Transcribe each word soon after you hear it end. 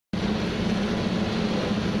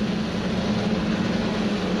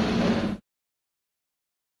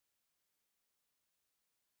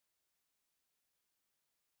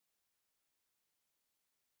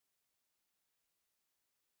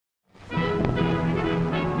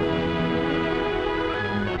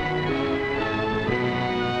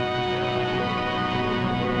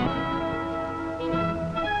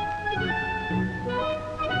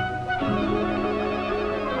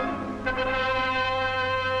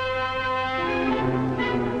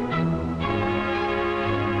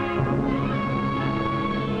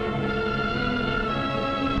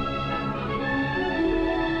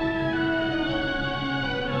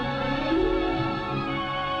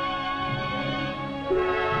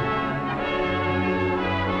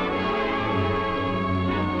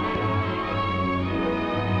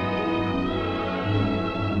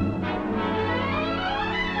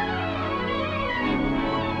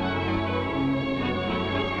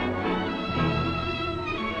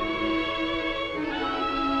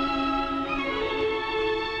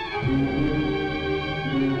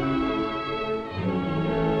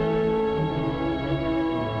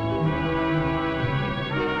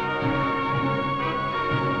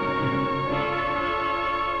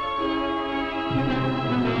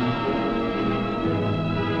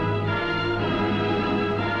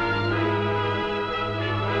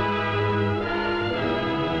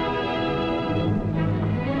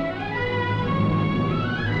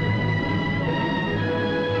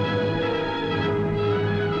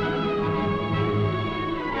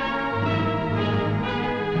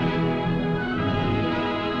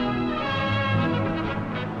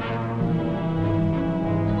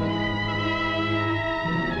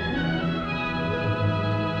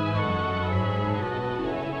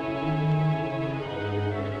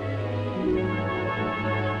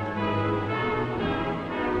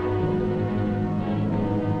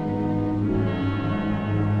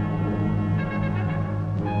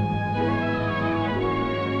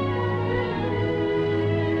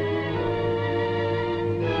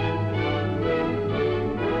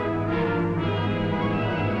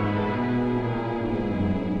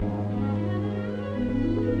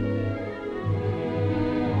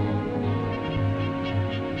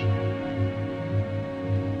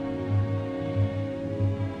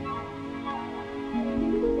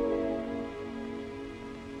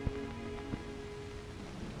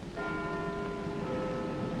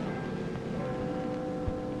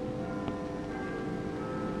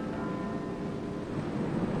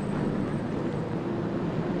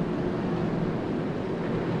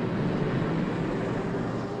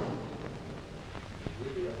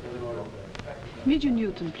Major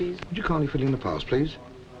Newton, please. Would you kindly fill in the pass, please?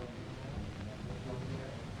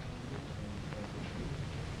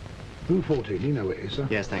 Room 14, you know where it is, sir?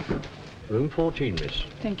 Yes, thank you. Room 14, miss.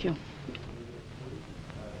 Thank you.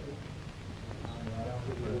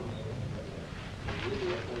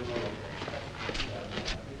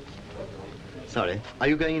 Sorry, are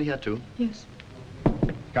you going in here too? Yes.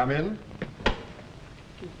 Come in.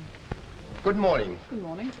 Good morning. Good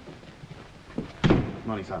morning.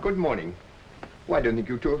 Morning, sir. Good morning. Well, I don't think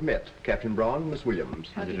you two have met. Captain Brown and Miss Williams.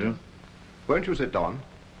 How do you do? Won't you sit down?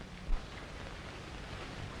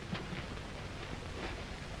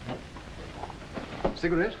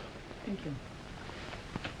 Cigarette? Thank you.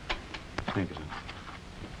 Thank you, sir.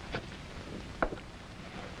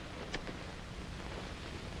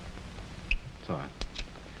 Sorry.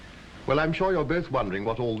 Well, I'm sure you're both wondering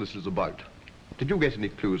what all this is about. Did you get any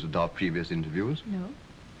clues at our previous interviews? No.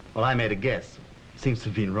 Well, I made a guess. Seems to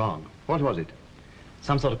have been wrong. What was it?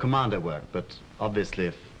 Some sort of commando work, but obviously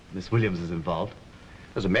if Miss Williams is involved.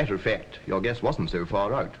 As a matter of fact, your guess wasn't so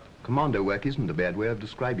far out. Commando work isn't a bad way of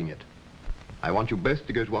describing it. I want you both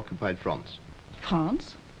to go to occupied France.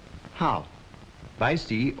 France? How? By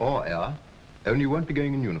sea or air, only you won't be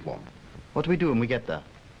going in uniform. What do we do when we get there?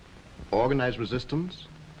 Organize resistance,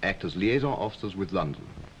 act as liaison officers with London.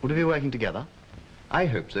 Would we be working together? I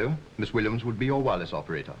hope so. Miss Williams would be your wireless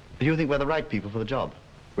operator. Do you think we're the right people for the job?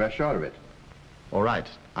 We're sure of it. All right,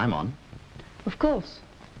 I'm on. Of course.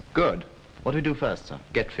 Good. What do we do first, sir?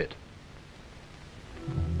 Get fit.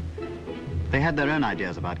 They had their own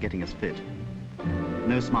ideas about getting us fit.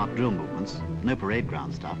 No smart drill movements, no parade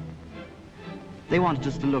ground stuff. They wanted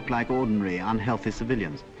us to look like ordinary, unhealthy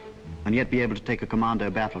civilians, and yet be able to take a commando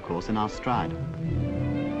battle course in our stride.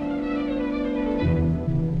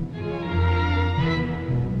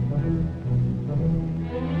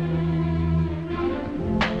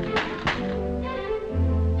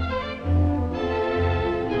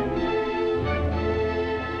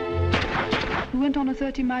 We went on a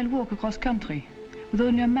 30-mile walk across country, with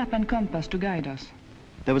only a map and compass to guide us.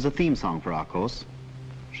 There was a theme song for our course.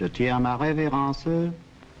 Je tiens ma révérence.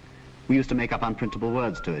 We used to make up unprintable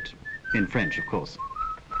words to it, in French, of course.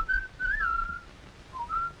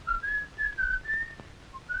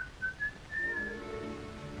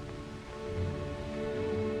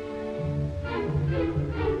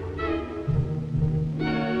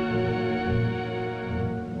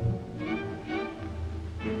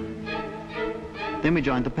 Then we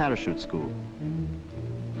joined the parachute school.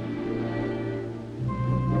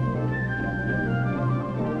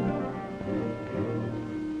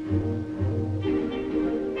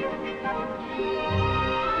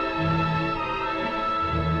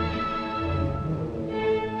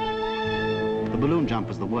 The balloon jump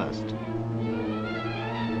was the worst.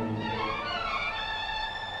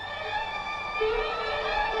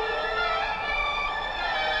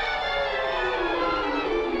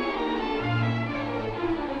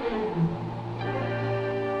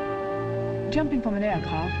 Jumping from an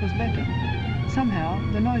aircraft was better. Somehow,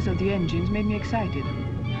 the noise of the engines made me excited.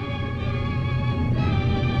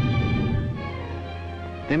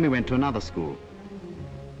 Then we went to another school.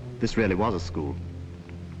 This really was a school.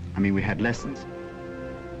 I mean, we had lessons.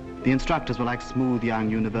 The instructors were like smooth young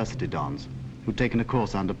university dons who'd taken a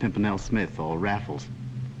course under Pimpernel Smith or Raffles.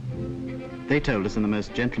 They told us in the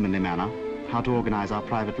most gentlemanly manner how to organize our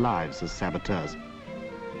private lives as saboteurs,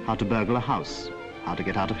 how to burgle a house, how to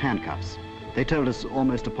get out of handcuffs. They told us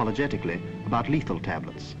almost apologetically about lethal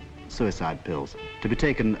tablets, suicide pills, to be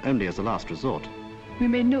taken only as a last resort. We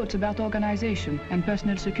made notes about organization and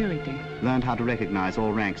personal security. Learned how to recognize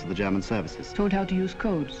all ranks of the German services. Told how to use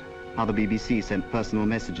codes. How the BBC sent personal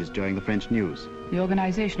messages during the French news. The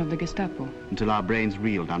organization of the Gestapo. Until our brains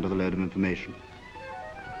reeled under the load of information.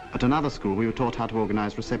 At another school, we were taught how to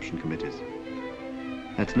organize reception committees.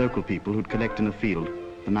 That's local people who'd collect in a field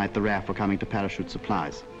the night the RAF were coming to parachute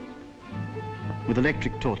supplies. With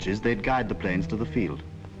electric torches, they'd guide the planes to the field.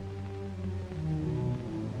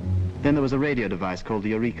 Then there was a radio device called the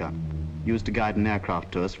Eureka, used to guide an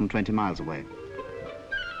aircraft to us from 20 miles away.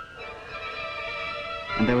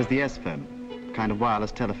 And there was the S-phone, a kind of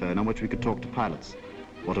wireless telephone on which we could talk to pilots,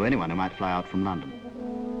 or to anyone who might fly out from London.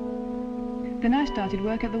 Then I started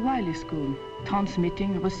work at the wireless school,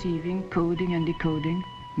 transmitting, receiving, coding and decoding,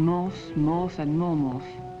 Morse, Morse and more Morse.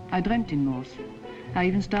 I dreamt in Morse. I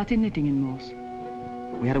even started knitting in Morse.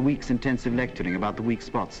 We had a week's intensive lecturing about the weak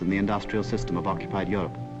spots in the industrial system of occupied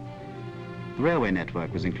Europe. The railway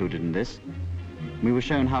network was included in this. We were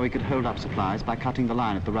shown how we could hold up supplies by cutting the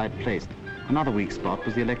line at the right place. Another weak spot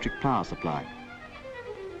was the electric power supply.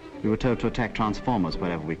 We were told to attack transformers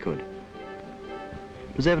wherever we could.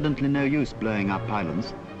 It was evidently no use blowing up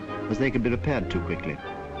pylons, as they could be repaired too quickly.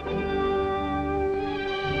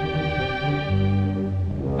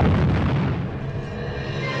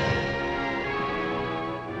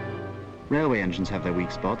 Railway engines have their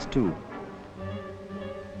weak spots too.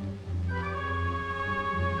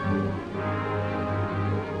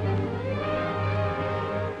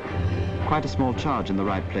 Quite a small charge in the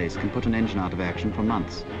right place can put an engine out of action for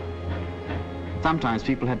months. Sometimes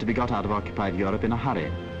people had to be got out of occupied Europe in a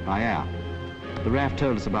hurry, by air. The RAF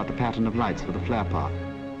told us about the pattern of lights for the flare path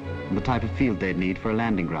and the type of field they'd need for a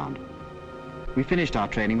landing ground. We finished our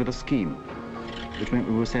training with a scheme, which meant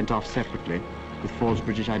we were sent off separately with forged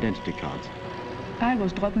British identity cards. I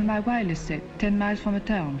was dropping my wireless set 10 miles from a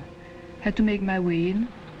town. Had to make my way in,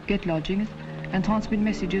 get lodgings, and transmit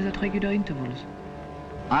messages at regular intervals.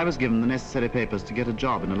 I was given the necessary papers to get a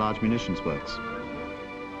job in a large munitions works.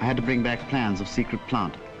 I had to bring back plans of secret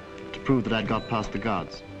plant to prove that I'd got past the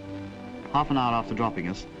guards. Half an hour after dropping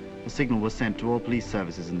us, a signal was sent to all police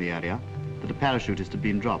services in the area that a parachutist had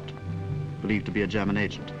been dropped, believed to be a German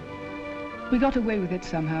agent. We got away with it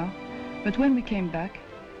somehow, but when we came back,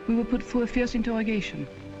 we were put through a fierce interrogation.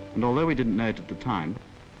 And although we didn't know it at the time,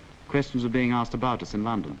 questions were being asked about us in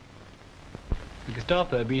London. The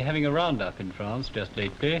Gestapo have been having a roundup in France just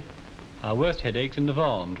lately. Our worst headaches in the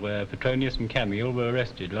Vendée, where Petronius and Camille were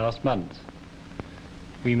arrested last month.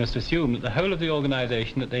 We must assume that the whole of the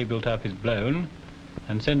organization that they built up is blown,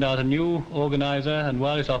 and send out a new organizer and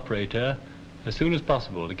wireless operator as soon as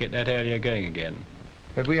possible to get that area going again.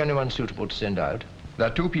 Have we anyone suitable to send out? There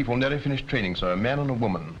are 2 people nearly finished training, sir, a man and a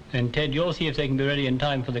woman. And Ted, you'll see if they can be ready in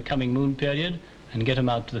time for the coming moon period and get them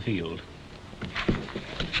out to the field.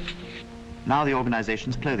 Now the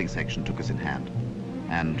organization's clothing section took us in hand,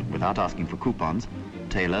 and without asking for coupons,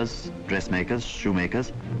 tailors, dressmakers,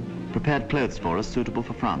 shoemakers prepared clothes for us suitable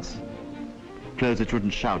for France. Clothes which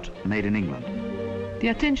wouldn't shout, made in England. The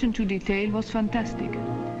attention to detail was fantastic.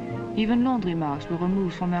 Even laundry marks were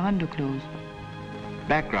removed from our underclothes.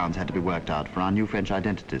 Backgrounds had to be worked out for our new French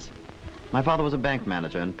identities. My father was a bank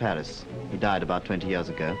manager in Paris. He died about 20 years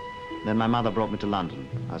ago. Then my mother brought me to London.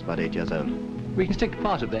 I was about 8 years old. We can stick to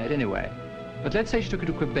part of that anyway. But let's say she took you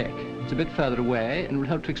to Quebec. It's a bit further away and will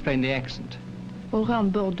help to explain the accent. All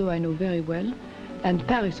round Bordeaux I know very well, and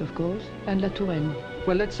Paris, of course, and La Touraine.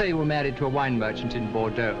 Well, let's say you were married to a wine merchant in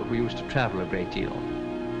Bordeaux who used to travel a great deal.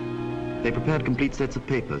 They prepared complete sets of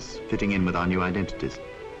papers fitting in with our new identities.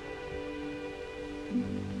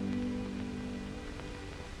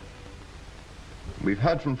 We've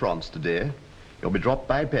heard from France today. You'll be dropped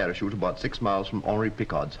by parachute about 6 miles from Henri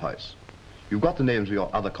Picard's house. You've got the names of your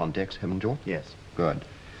other contacts, haven't you? Yes. Good.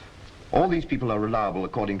 All these people are reliable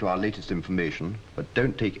according to our latest information, but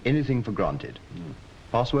don't take anything for granted.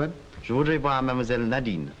 Password? Je voudrais voir Mademoiselle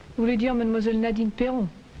Nadine. Vous voulez dire Mademoiselle Nadine Perron?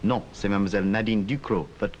 Non, c'est Mademoiselle Nadine Ducrot,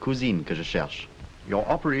 votre cousine, que je cherche. Your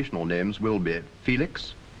operational names will be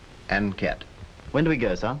Felix and Cat. When do we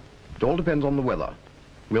go, sir? It all depends on the weather.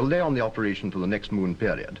 We'll lay on the operation for the next moon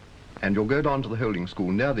period, and you'll go down to the holding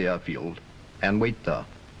school near the airfield and wait there.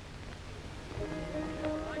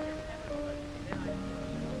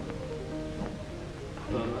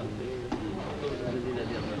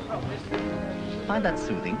 Find that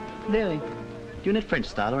soothing. Very. Do you knit French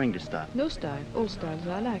style or English style? No style. All styles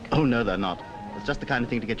I like. Oh, no, they're not. It's just the kind of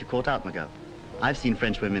thing to get you caught out, my girl. I've seen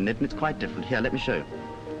French women knit, and it's quite different. Here, let me show you.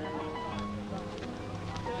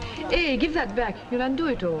 Hey, give that back. You'll undo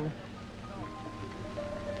it all.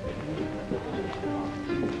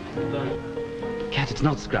 Cat, it's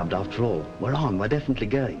not scrubbed after all. We're on. We're definitely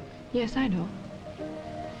going. Yes, I know.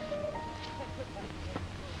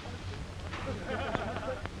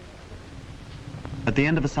 At the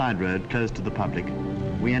end of a side road closed to the public,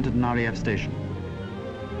 we entered an RAF station.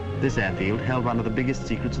 This airfield held one of the biggest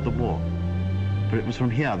secrets of the war, for it was from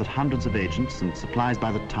here that hundreds of agents and supplies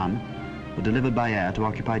by the ton were delivered by air to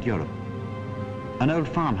occupied Europe. An old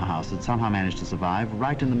farmhouse had somehow managed to survive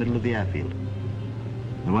right in the middle of the airfield.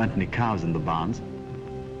 There weren't any cows in the barns.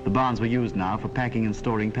 The barns were used now for packing and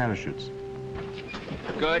storing parachutes.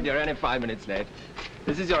 Good, you're only 5 minutes late.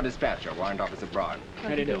 This is your dispatcher, Warrant Officer Brown. How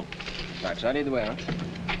do you do? Right, so I need the way on.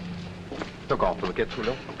 Look off till we get through,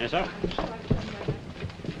 Lou. Yes, sir.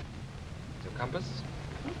 Your compass.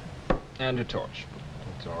 And your torch.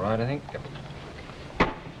 That's all right, I think. Yep.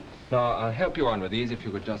 Now, I'll help you on with these if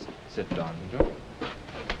you could just sit down, would you?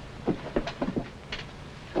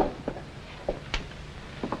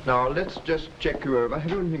 Now, let's just check you over.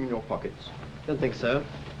 Have you anything in your pockets? Don't think so.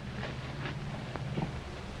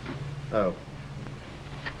 Oh.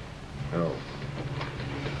 Oh.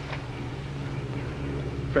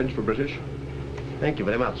 French for British. Thank you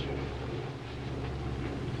very much.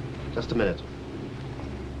 Just a minute.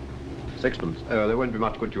 Sixpence. Oh, there won't be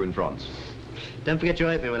much good to you in France. Don't forget you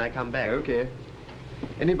owe me when I come back. Okay.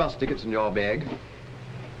 Any bus tickets in your bag?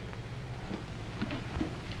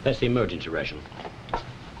 That's the emergency ration.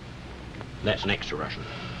 That's an extra ration.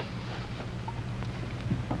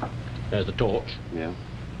 There's the torch. Yeah.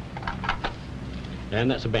 And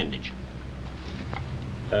that's a bandage.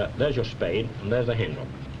 There's your spade, and there's the handle.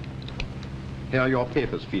 Here are your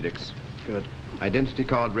papers, Felix. Good. Identity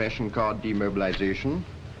card, ration card, demobilization.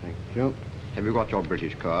 Thank you. Have you got your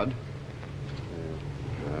British card?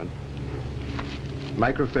 Good.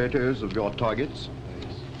 Microphotos of your targets.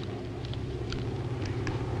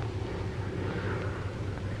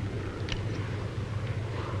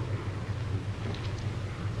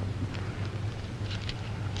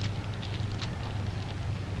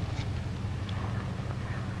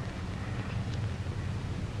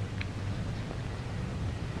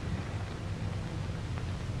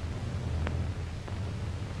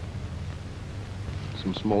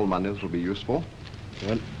 Some small monies will be useful.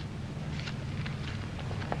 Good.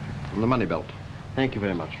 And the money belt. Thank you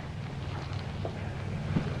very much.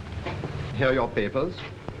 Here are your papers.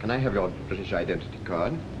 Can I have your British identity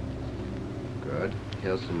card? Good.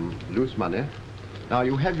 Here's some loose money. Now,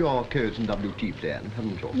 you have your codes and WT plan,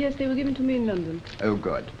 haven't you? Yes, they were given to me in London. Oh,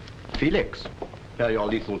 good. Felix, here are your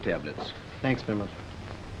lethal tablets. Thanks very much.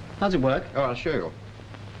 How's it work? Oh, I'll show you.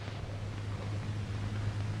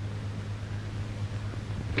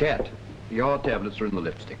 Cat, your tablets are in the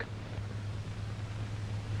lipstick.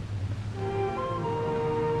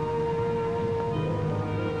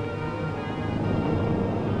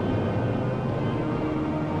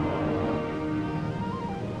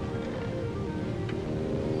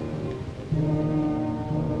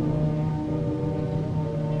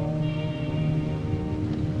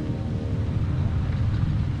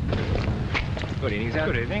 Good evening, sir.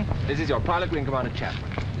 Good evening. This is your pilot, Wing Commander Chapman.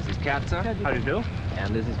 This is Cat, sir. How do you do?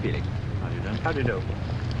 And this is Felix. How do you do? How do you do?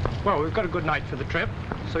 Well, we've got a good night for the trip,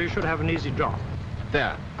 so you should have an easy job.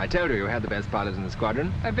 There. I told you had the best pilots in the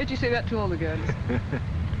squadron. I bet you say that to all the girls.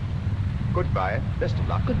 Goodbye. Best of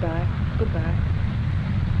luck. Goodbye. Goodbye.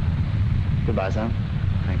 Goodbye, Sam.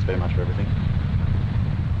 Thanks very much for everything.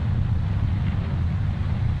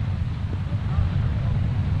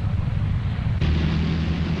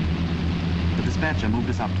 The dispatcher moved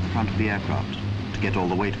us up to the front of the aircraft to get all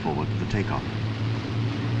the weight forward for the takeoff.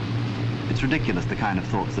 It's ridiculous the kind of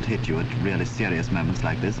thoughts that hit you at really serious moments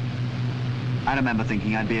like this. I remember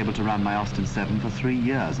thinking I'd be able to run my Austin 7 for 3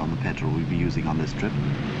 years on the petrol we'd be using on this trip.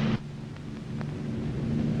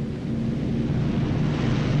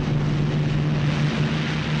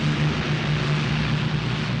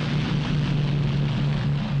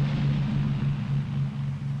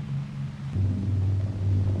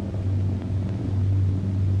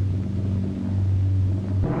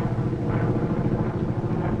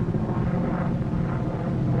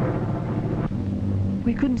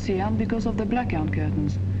 We couldn't see out because of the blackout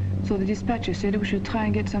curtains, so the dispatcher said we should try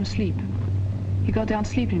and get some sleep. He got down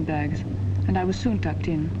sleeping bags, and I was soon tucked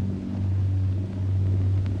in.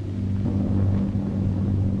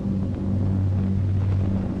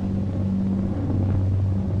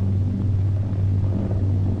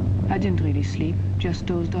 I didn't really sleep, just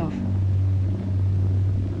dozed off.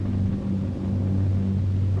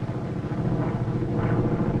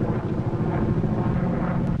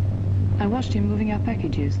 I watched him moving our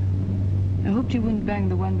packages. I hoped he wouldn't bang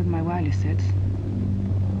the one with my wireless sets.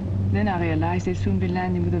 Then I realized they'd soon be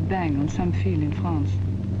landing with a bang on some field in France.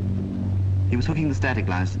 He was hooking the static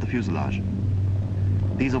lines to the fuselage.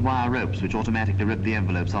 These are wire ropes which automatically rip the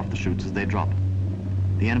envelopes off the chutes as they drop.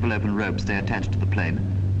 The envelope and rope stay attached to the plane,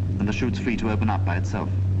 and the chute's free to open up by itself.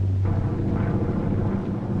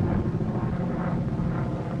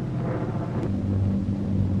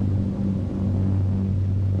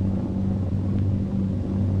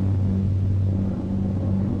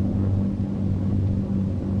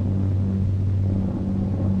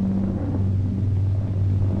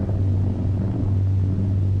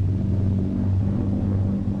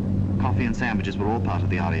 Coffee and sandwiches were all part of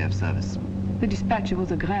the RAF service. The dispatcher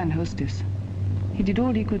was a grand hostess. He did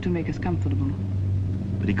all he could to make us comfortable.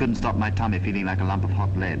 But he couldn't stop my tummy feeling like a lump of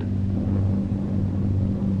hot lead.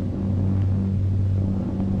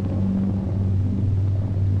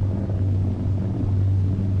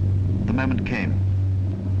 The moment came.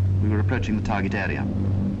 We were approaching the target area.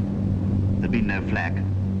 There'd been no flak.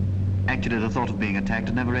 Actually, the thought of being attacked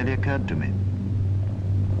had never really occurred to me.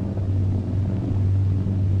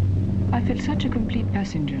 I felt such a complete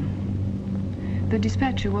passenger. The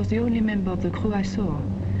dispatcher was the only member of the crew I saw,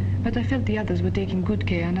 but I felt the others were taking good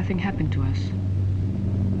care nothing happened to us.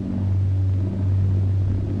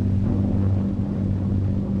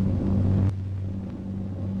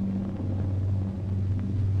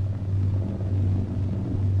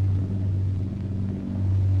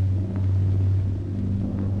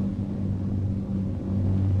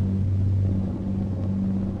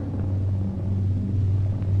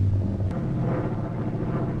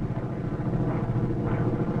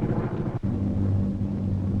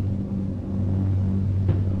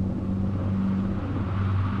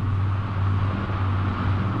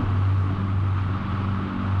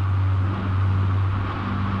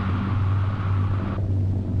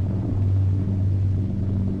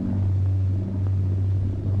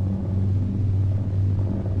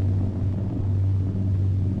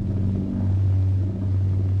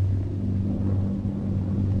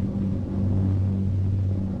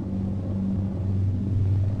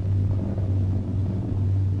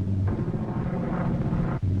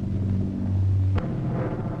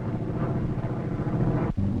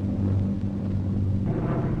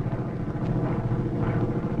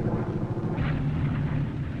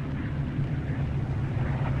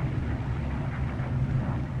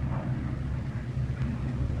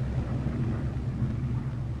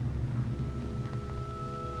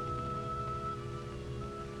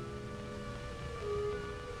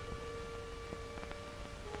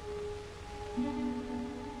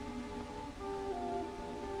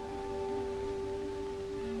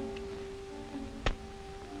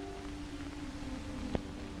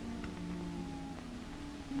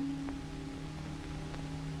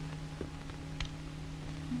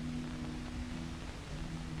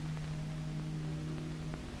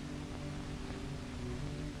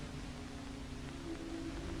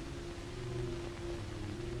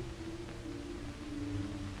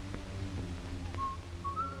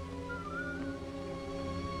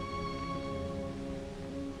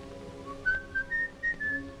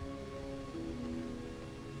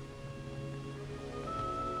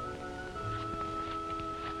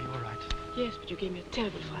 Yes, but you gave me a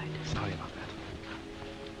terrible fright. Sorry about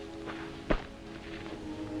that.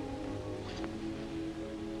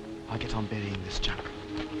 I'll get on burying this junk.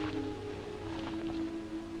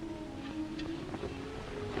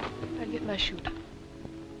 I'll get my chute.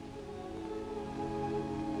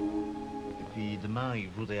 Et puis demain, il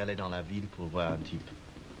voudrait aller dans la ville pour voir un type.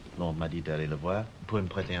 Bon, on m'a dit d'aller le voir. Vous pouvez me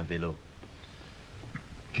prêter un vélo.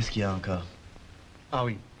 Qu'est-ce qu'il y a encore? Ah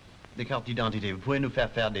oui, des cartes d'identité. Vous pouvez nous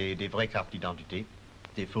faire des vraies cartes d'identité.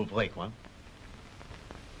 Des faux vrais, quoi.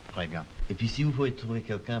 Très bien. Et puis si vous pouvez trouver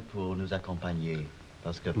quelqu'un pour nous accompagner,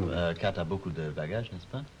 parce que Kat a beaucoup de bagages, n'est-ce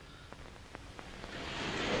pas?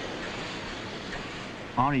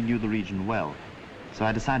 Henri knew the region well, so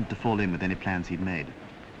I decided to fall in with any plans he'd made.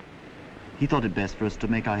 He thought it best for us to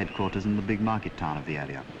make our headquarters in the big market town of the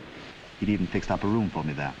area. He'd even fixed up a room for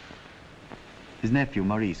me there. His nephew,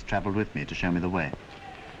 Maurice, traveled with me to show me the way.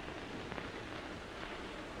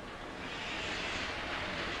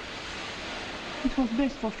 It was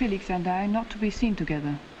best for Felix and I not to be seen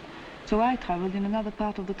together, so I traveled in another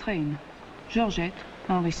part of the train. Georgette,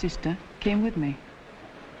 Henri's sister, came with me.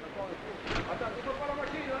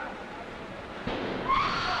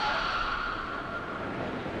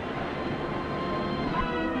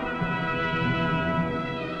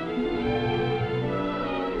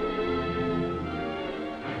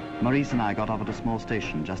 Maurice and I got off at a small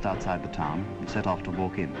station just outside the town and set off to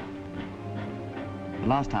walk in. The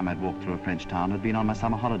last time I'd walked through a French town had been on my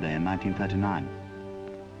summer holiday in 1939.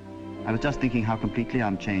 I was just thinking how completely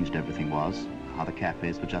unchanged everything was, how the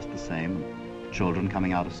cafes were just the same, children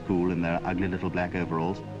coming out of school in their ugly little black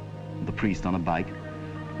overalls, and the priest on a bike.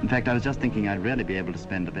 In fact, I was just thinking I'd really be able to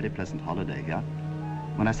spend a very pleasant holiday here,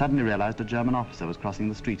 when I suddenly realized a German officer was crossing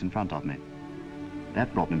the street in front of me.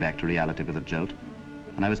 That brought me back to reality with a jolt,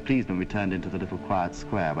 and I was pleased when we turned into the little quiet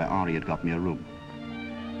square where Henri had got me a room.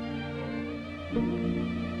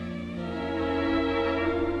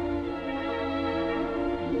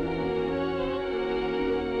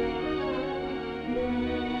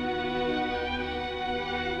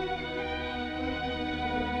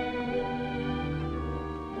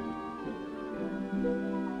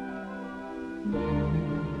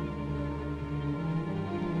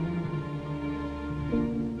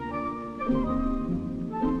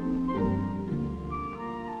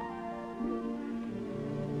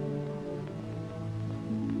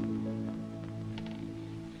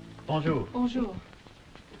 Bonjour. Bonjour.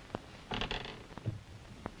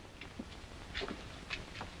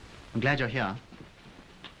 I'm glad you're here.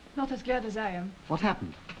 Not as glad as I am. What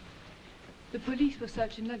happened? The police were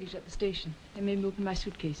searching luggage at the station. They made me open my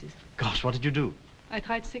suitcases. Gosh, what did you do? I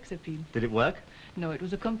tried sex appeal. Did it work? No, it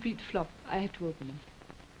was a complete flop. I had to open them.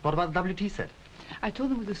 What about the WT set? I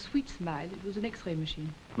told them with a sweet smile it was an X-ray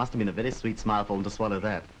machine. Must have been a very sweet smile for them to swallow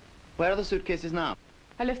that. Where are the suitcases now?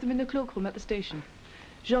 I left them in the cloakroom at the station.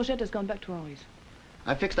 Georgette has gone back to Henri's.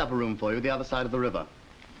 I fixed up a room for you the other side of the river.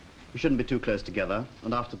 We shouldn't be too close together,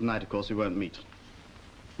 and after tonight, of course, we won't meet.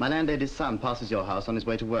 My landlady's son passes your house on his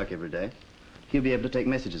way to work every day. He'll be able to take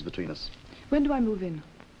messages between us. When do I move in?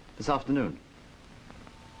 This afternoon.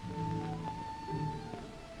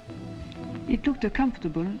 It looked a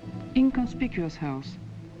comfortable, inconspicuous house.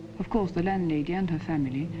 Of course, the landlady and her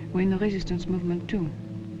family were in the resistance movement too.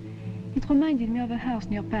 It reminded me of a house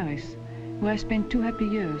near Paris, where I spent 2 happy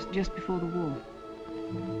years just before the war.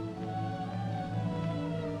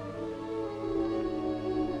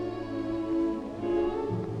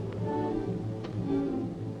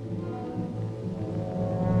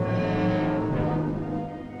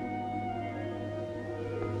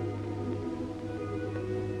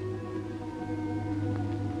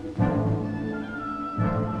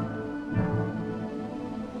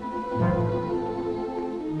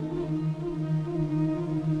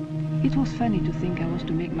 It was funny to think I was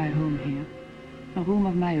to make my home here, a room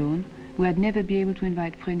of my own, where I'd never be able to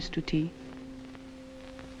invite friends to tea.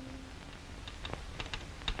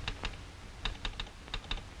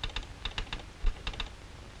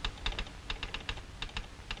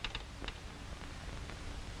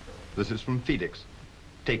 This is from Felix.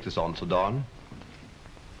 Take this on, Sir Don.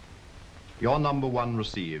 Your number 1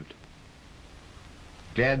 received.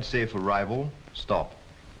 Glad safe arrival. Stop.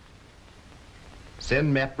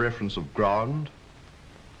 Send map reference of ground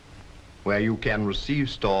where you can receive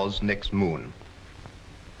stores next moon.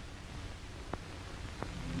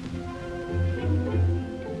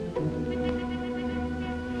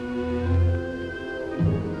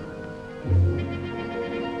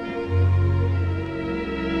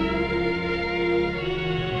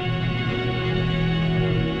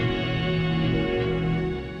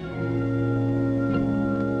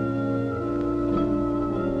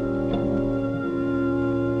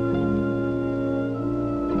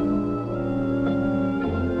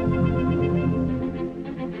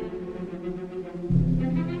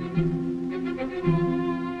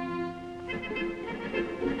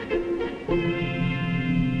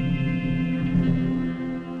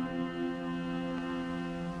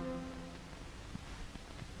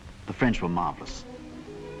 French were marvelous.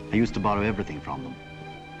 I used to borrow everything from them.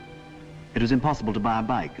 It was impossible to buy a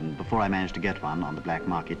bike, and before I managed to get one on the black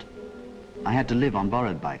market, I had to live on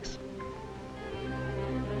borrowed bikes.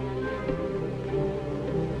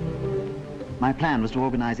 My plan was to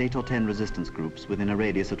organize 8 or 10 resistance groups within a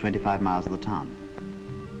radius of 25 miles of the town.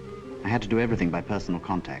 I had to do everything by personal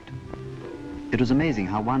contact. It was amazing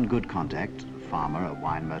how one good contact, a farmer, a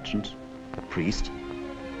wine merchant, a priest,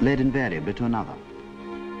 led invariably to another.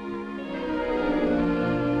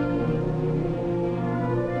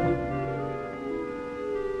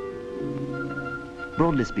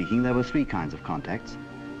 Broadly speaking, there were 3 kinds of contacts,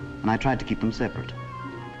 and I tried to keep them separate.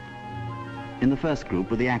 In the first group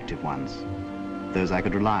were the active ones, those I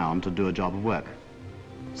could rely on to do a job of work,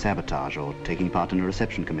 sabotage or taking part in a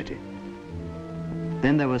reception committee.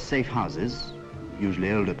 Then there were safe houses,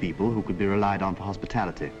 usually older people who could be relied on for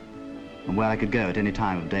hospitality, and where I could go at any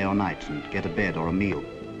time of day or night and get a bed or a meal,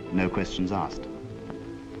 no questions asked.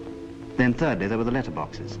 Then thirdly, there were the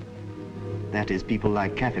letterboxes. That is, people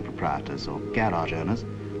like cafe proprietors or garage owners,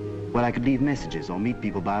 where I could leave messages or meet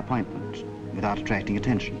people by appointment without attracting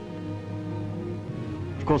attention.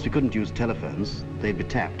 Of course, we couldn't use telephones. They'd be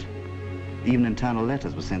tapped. Even internal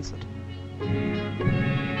letters were censored.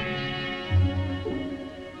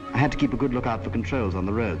 I had to keep a good lookout for controls on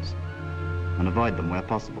the roads and avoid them where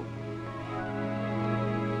possible.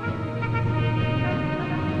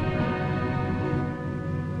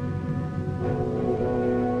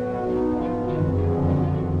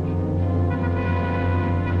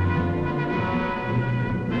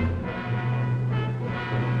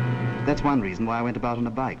 That's one reason why I went about on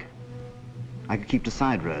a bike. I could keep to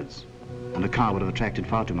side roads, and a car would have attracted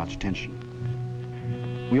far too much attention.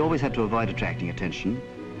 We always had to avoid attracting attention,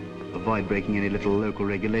 avoid breaking any little local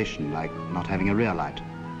regulation, like not having a rear light.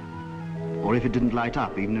 Or if it didn't light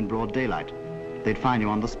up, even in broad daylight, they'd fine you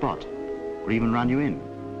on the spot, or even run you in.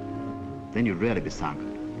 Then you'd really be sunk,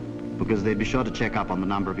 because they'd be sure to check up on the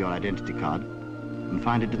number of your identity card and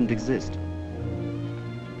find it didn't exist.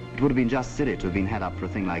 It would have been just silly to have been had up for a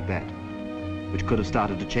thing like that, which could have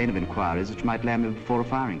started a chain of inquiries which might land me before a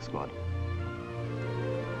firing squad.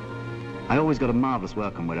 I always got a marvelous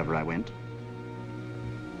welcome wherever I went.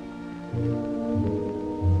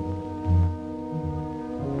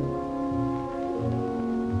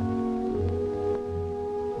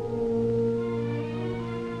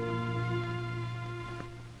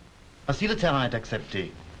 Si le terrain est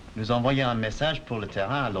accepté, nous envoyons un message pour le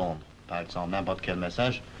terrain à Londres. Par exemple, n'importe quel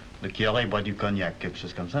message, de qui aurait boit du cognac, quelque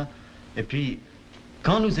chose comme ça. Et puis,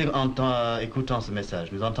 quand nous écoutons ce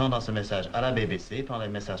message, nous entendons ce message à la BBC, par les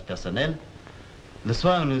messages personnels, le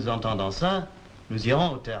soir où nous entendons ça, nous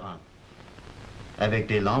irons au terrain. Avec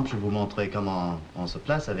des lampes, je vous montrerai comment on se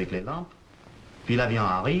place avec les lampes. Puis l'avion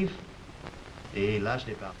arrive, et là je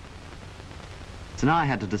départ. So now I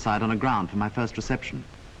had to decide on a ground for my first reception.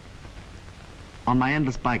 On my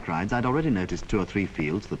endless bike rides, I'd already noticed 2 or 3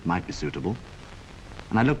 fields that might be suitable,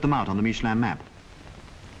 and I looked them out on the Michelin map.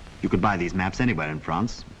 You could buy these maps anywhere in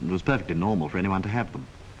France, and it was perfectly normal for anyone to have them.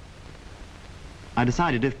 I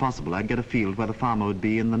decided, if possible, I'd get a field where the farmer would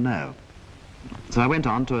be in the know. So I went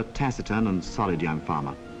on to a taciturn and solid young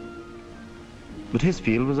farmer. But his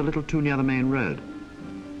field was a little too near the main road.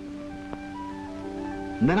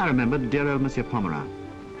 And then I remembered dear old Monsieur Pomerin.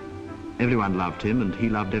 Everyone loved him, and he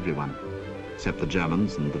loved everyone, except the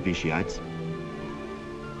Germans and the Vichy'ites.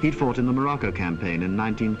 He'd fought in the Morocco campaign in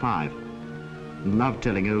 1905 and loved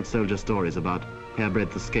telling old soldier stories about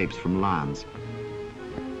hairbreadth escapes from lions.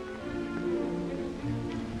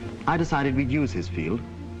 I decided we'd use his field.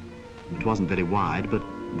 It wasn't very wide, but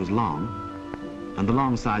it was long, and the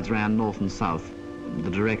long sides ran north and south in the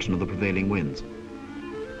direction of the prevailing winds.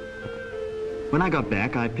 When I got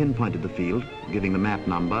back, I pinpointed the field, giving the map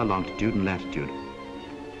number, longitude and latitude.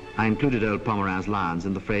 I included old Pomerin's lines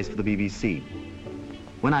in the phrase for the BBC.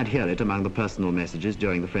 When I'd hear it among the personal messages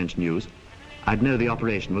during the French news, I'd know the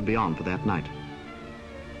operation would be on for that night.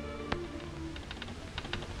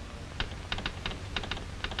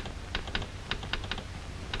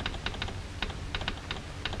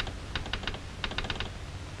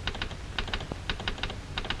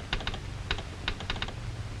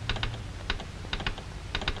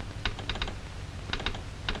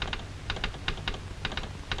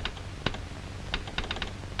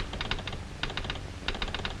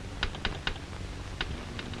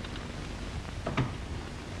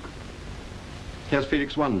 Here's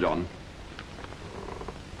Felix 1, John.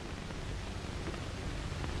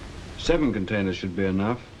 7 containers should be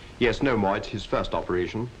enough. Yes, no more. It's his first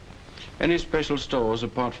operation. Any special stores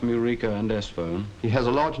apart from Eureka and S.O.E? He has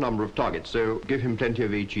a large number of targets, so give him plenty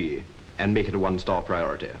of HE and make it a 1-star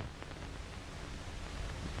priority.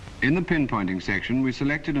 In the pinpointing section, we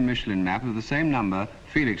selected a Michelin map of the same number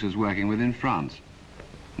Felix was working with in France.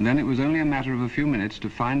 And then it was only a matter of a few minutes to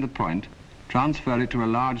find the point, transfer it to a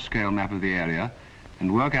large-scale map of the area,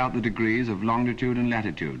 and work out the degrees of longitude and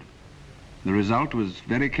latitude. The result was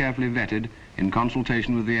very carefully vetted in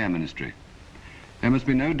consultation with the Air Ministry. There must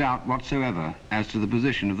be no doubt whatsoever as to the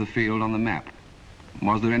position of the field on the map.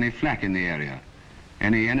 Was there any flak in the area?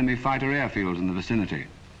 Any enemy fighter airfields in the vicinity?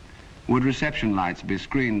 Would reception lights be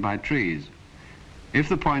screened by trees? If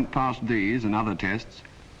the point passed these and other tests,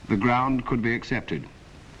 the ground could be accepted.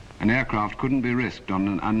 An aircraft couldn't be risked on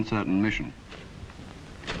an uncertain mission.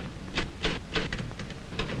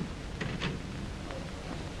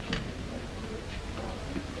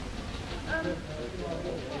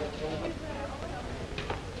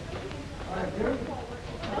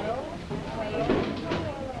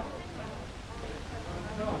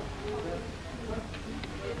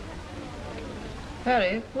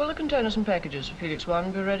 Harry, will the containers and packages for Felix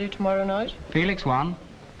 1 be ready tomorrow night? Felix 1?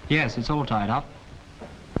 Yes, it's all tied up.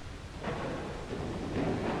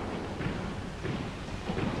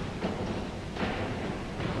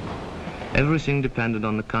 Everything depended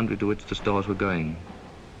on the country to which the stores were going.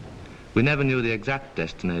 We never knew the exact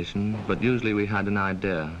destination, but usually we had an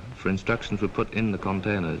idea, for instructions were put in the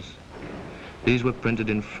containers. These were printed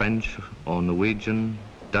in French or Norwegian,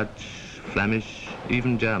 Dutch, Flemish,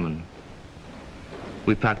 even German.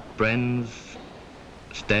 We packed brens,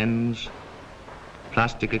 stems,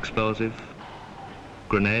 plastic explosive,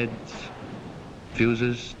 grenades,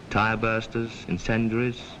 fuses, tire bursters,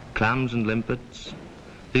 incendiaries, clams and limpets.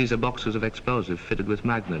 These are boxes of explosive fitted with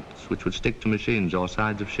magnets which would stick to machines or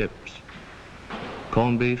sides of ships.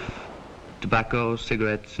 Corned beef, tobacco,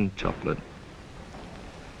 cigarettes and chocolate.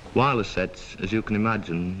 Wireless sets, as you can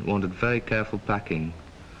imagine, wanted very careful packing,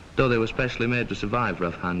 though they were specially made to survive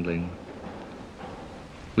rough handling.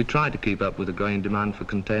 We tried to keep up with the growing demand for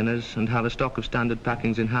containers and have a stock of standard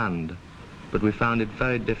packings in hand, but we found it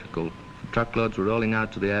very difficult. Truckloads were rolling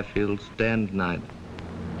out to the airfields day and night.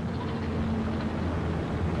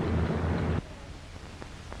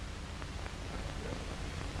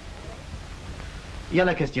 Il y a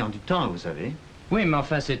la question du temps, vous savez. Oui, mais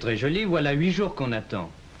enfin, c'est très joli. Voilà 8 jours qu'on attend.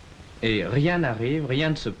 Et rien n'arrive,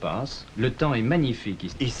 rien ne se passe. Le temps est magnifique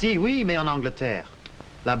ici. Ici, oui, mais en Angleterre.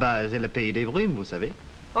 Là-bas, c'est le pays des brumes, vous savez.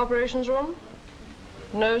 Operations room?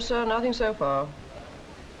 No, sir, nothing so far.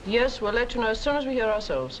 Yes, we'll let you know as soon as we hear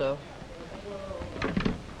ourselves, sir.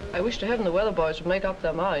 I wish to heaven the weather boys would make up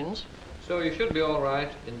their minds. So you should be all right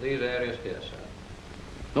in these areas here, sir.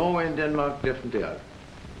 Norway and Denmark definitely out.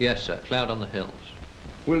 Yes, sir. Cloud on the hills.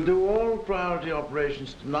 We'll do all priority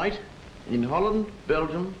operations tonight in Holland,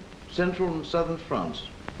 Belgium, central and southern France.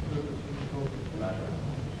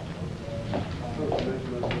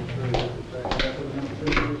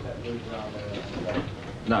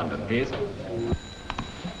 London, please.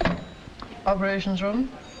 Operations room?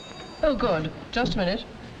 Oh, good. Just a minute.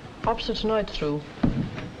 Opposite tonight through.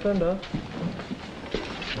 Brenda.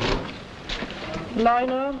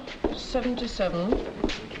 Liner 77.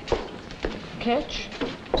 Ketch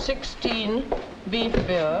 16. Beef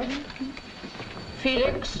beer.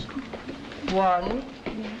 Felix 1.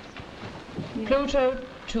 Pluto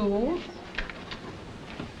 2.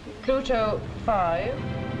 Pluto 5.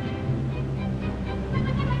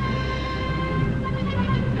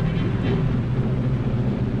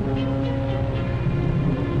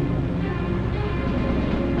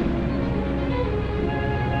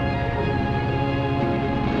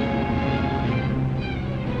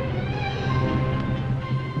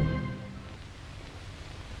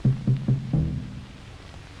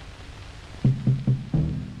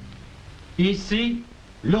 Ici,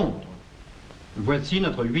 Londres. Voici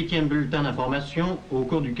notre 8e bulletin d'information au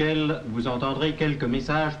cours duquel vous entendrez quelques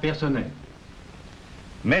messages personnels.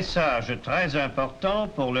 Message très important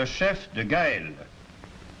pour le chef de Gaël.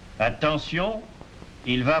 Attention,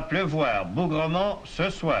 il va pleuvoir bougrement ce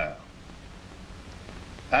soir.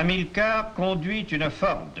 Hamilcar conduit une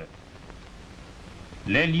Ford.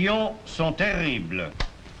 Les lions sont terribles.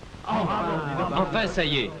 Enfin, ça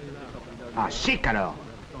y est. Ah, chic alors.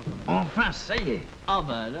 Enfin, ça y est. Ah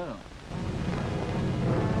ben alors.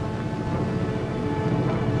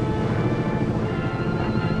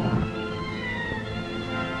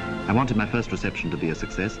 I wanted my first reception to be a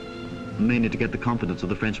success, mainly to get the confidence of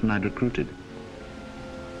the Frenchmen I'd recruited.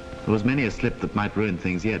 There was many a slip that might ruin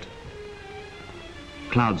things yet.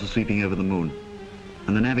 Clouds were sweeping over the moon,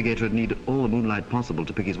 and the navigator had needed all the moonlight possible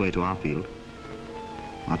to pick his way to our field.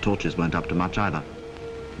 Our torches weren't up to much either.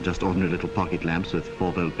 Just ordinary little pocket lamps with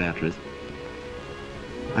 4-volt batteries.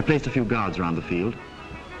 I placed a few guards around the field.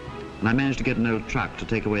 and I managed to get an old truck to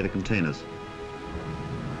take away the containers.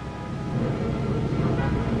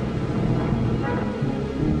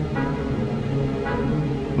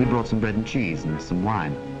 We brought some bread and cheese and some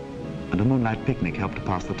wine, and a moonlight picnic helped to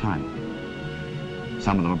pass the time.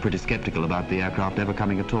 Some of them were pretty skeptical about the aircraft ever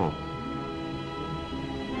coming at all.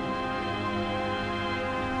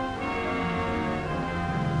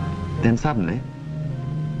 Then suddenly,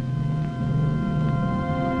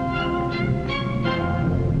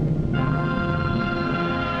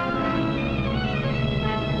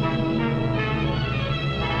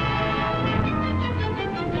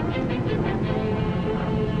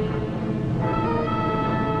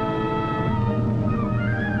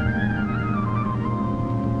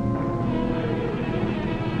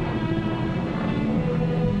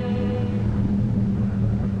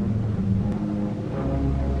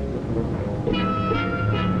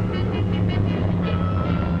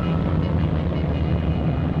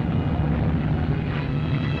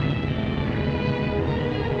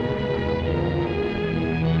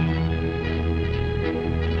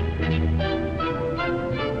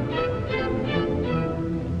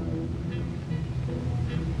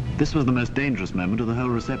 this was the most dangerous moment of the whole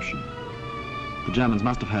reception. The Germans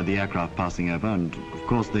must have heard the aircraft passing over, and of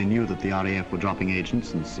course they knew that the RAF were dropping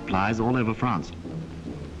agents and supplies all over France.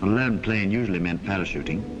 A lone plane usually meant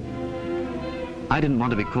parachuting. I didn't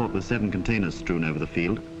want to be caught with 7 containers strewn over the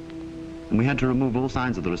field, and we had to remove all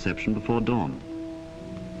signs of the reception before dawn.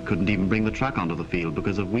 Couldn't even bring the truck onto the field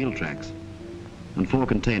because of wheel tracks, and 4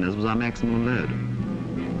 containers was our maximum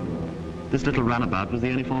load. This little runabout was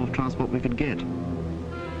the only form of transport we could get.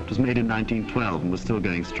 It was made in 1912 and was still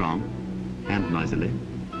going strong, and noisily.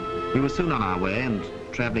 We were soon on our way, and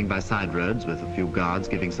traveling by side roads with a few guards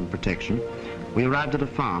giving some protection, we arrived at a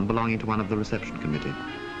farm belonging to one of the reception committee.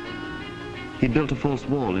 He'd built a false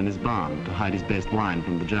wall in his barn to hide his best wine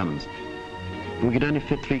from the Germans. We could only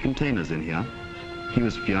fit 3 containers in here. He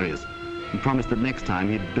was furious and promised that next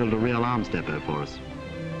time he'd build a real arms depot for us.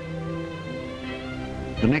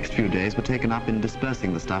 The next few days were taken up in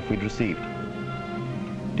dispersing the stuff we'd received.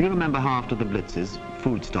 Do you remember how after the blitzes,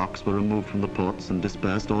 food stocks were removed from the ports and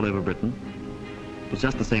dispersed all over Britain? It was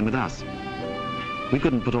just the same with us. We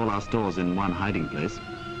couldn't put all our stores in one hiding place.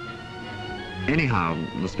 Anyhow,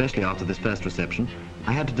 especially after this first reception,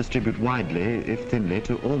 I had to distribute widely, if thinly,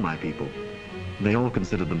 to all my people. They all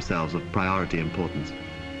considered themselves of priority importance.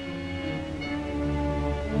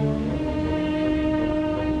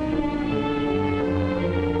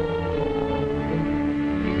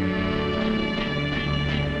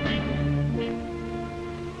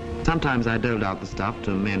 Sometimes I doled out the stuff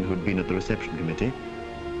to men who'd been at the reception committee,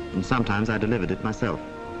 and sometimes I delivered it myself.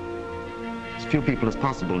 As few people as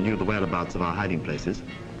possible knew the whereabouts of our hiding places.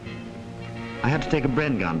 I had to take a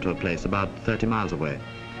Bren gun to a place about 30 miles away,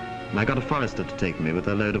 and I got a forester to take me with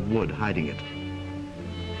a load of wood hiding it.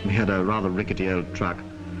 We had a rather rickety old truck,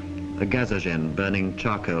 a gasogen burning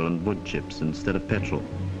charcoal and wood chips instead of petrol.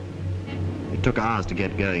 It took hours to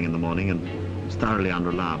get going in the morning and was thoroughly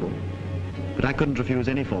unreliable. But I couldn't refuse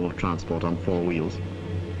any form of transport on 4 wheels.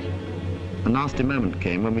 A nasty moment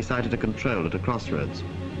came when we sighted a control at a crossroads.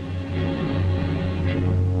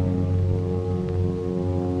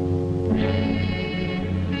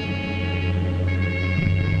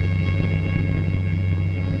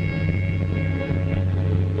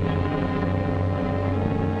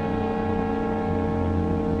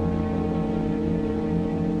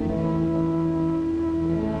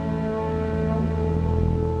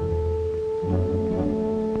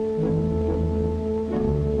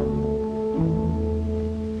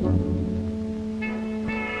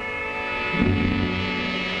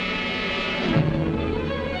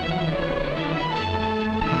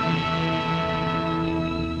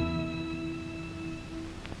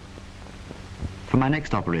 For my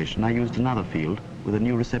next operation, I used another field with a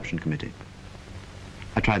new reception committee.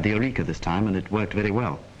 I tried the Eureka this time, and it worked very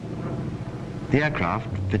well. The aircraft,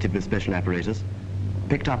 fitted with special apparatus,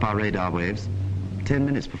 picked up our radar waves 10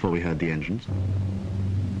 minutes before we heard the engines.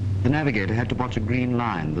 The navigator had to watch a green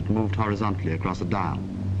line that moved horizontally across a dial.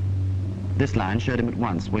 This line showed him at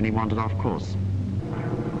once when he wandered off course.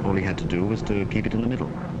 All he had to do was to keep it in the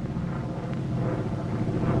middle.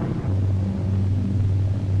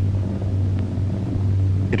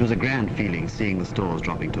 It was a grand feeling seeing the stores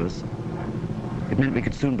dropping to us. It meant we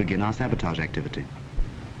could soon begin our sabotage activity.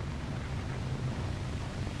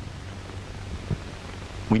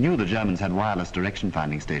 We knew the Germans had wireless direction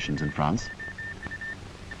finding stations in France.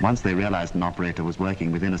 Once they realized an operator was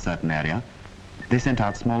working within a certain area, they sent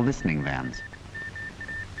out small listening vans.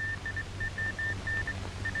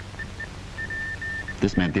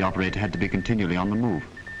 This meant the operator had to be continually on the move.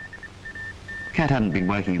 cat hadn't been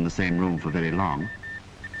working in the same room for very long,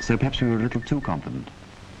 so perhaps we were a little too confident.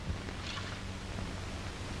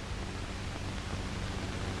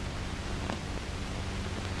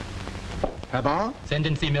 Herr Bar?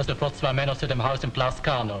 Senden Sie mir sofort 2 Männer zu dem Haus im Place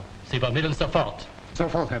Carnot. Sie übermitteln sofort.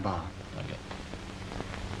 Sofort, Herr Bar. Danke.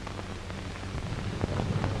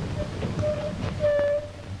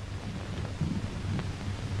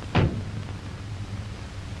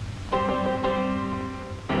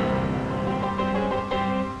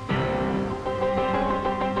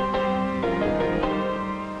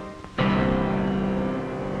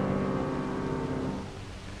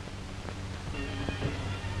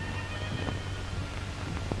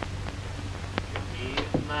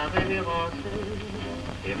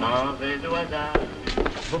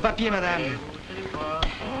 Vos papiers, madame.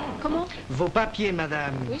 Comment? Vos papiers,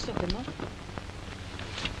 madame. Oui, certainement.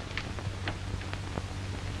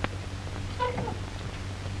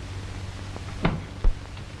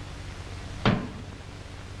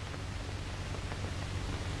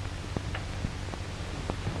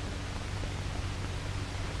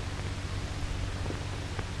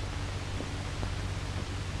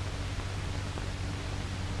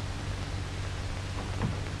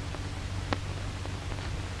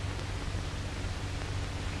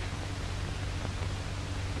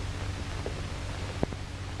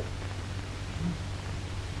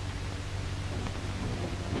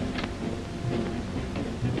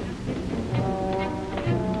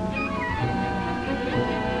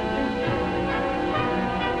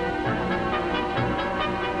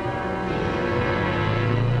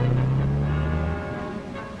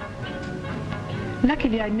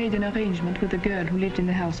 Luckily, I'd made an arrangement with the girl who lived in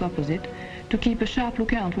the house opposite to keep a sharp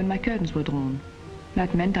lookout when my curtains were drawn.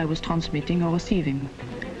 That meant I was transmitting or receiving.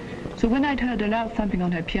 So when I'd heard a loud thumping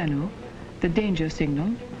on her piano, the danger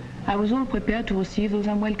signal, I was all prepared to receive those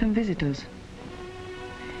unwelcome visitors.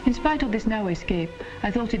 In spite of this narrow escape,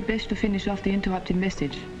 I thought it best to finish off the interrupted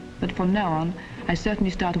message, but from now on, I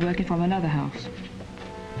certainly start working from another house.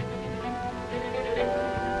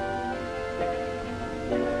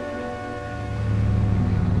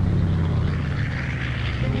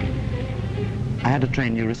 I had to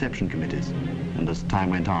train new reception committees, and as time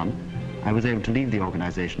went on, I was able to leave the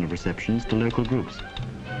organization of receptions to local groups.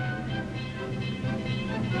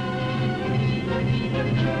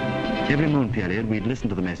 Every moon period, we'd listen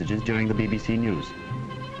to the messages during the BBC News.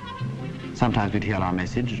 Sometimes we'd hear our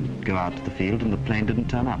message and go out to the field and the plane didn't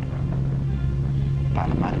turn up. The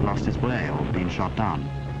pilot might have lost his way or been shot down.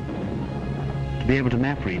 To be able to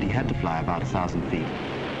map read, he had to fly about 1,000 feet,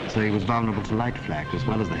 so he was vulnerable to light flak as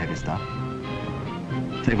well as the heavy stuff.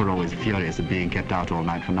 They were always furious at being kept out all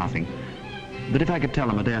night for nothing. But if I could tell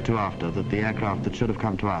them a day or two after that the aircraft that should have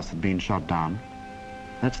come to us had been shot down,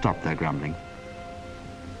 that stopped their grumbling.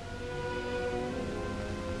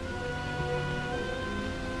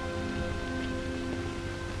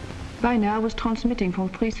 By now I was transmitting from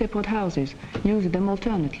 3 separate houses, using them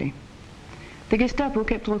alternately. The Gestapo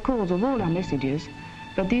kept records of all our messages,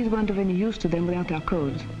 but these weren't of any use to them without our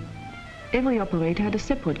codes. Every operator had a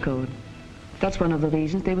separate code. That's one of the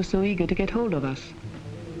reasons they were so eager to get hold of us.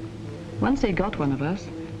 Once they got one of us,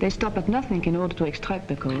 they stopped at nothing in order to extract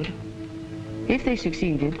the code. If they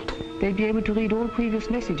succeeded, they'd be able to read all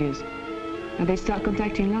previous messages, and they'd start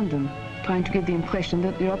contacting London, trying to give the impression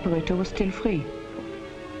that the operator was still free.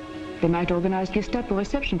 They might organize Gestapo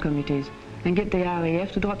reception committees and get the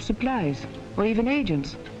RAF to drop supplies, or even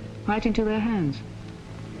agents, right into their hands.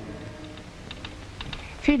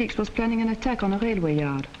 Felix was planning an attack on a railway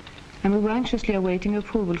yard, and we were anxiously awaiting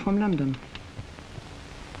approval from London.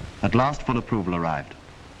 At last, full approval arrived.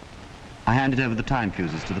 I handed over the time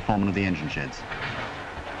fuses to the foreman of the engine sheds.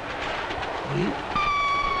 Oui.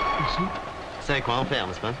 Merci. C'est à quoi en faire,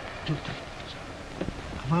 n'est-ce pas? Tout.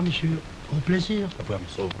 Au revoir, monsieur. Au plaisir. Au revoir,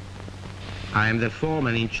 monsieur. I am the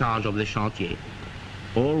foreman in charge of the chantier.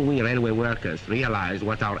 All we railway workers realized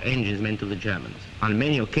what our engines meant to the Germans. On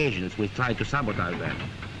many occasions, we tried to sabotage them.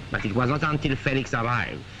 But it was not until Felix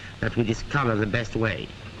arrived that we discovered the best way.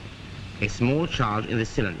 A small charge in the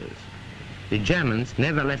cylinders. The Germans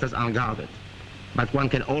never left us unguarded, but one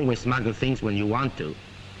can always smuggle things when you want to.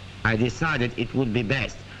 I decided it would be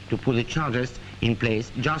best to put the charges in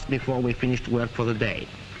place just before we finished work for the day.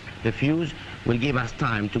 The fuse will give us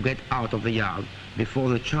time to get out of the yard before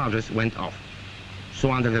the charges went off.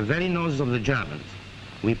 So under the very noses of the Germans,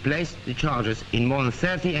 we placed the charges in more than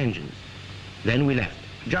 30 engines. Then we left,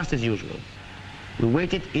 just as usual. We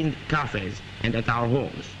waited in cafes and at our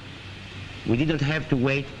homes. We didn't have to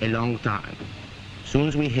wait a long time. Soon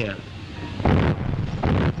as we heard,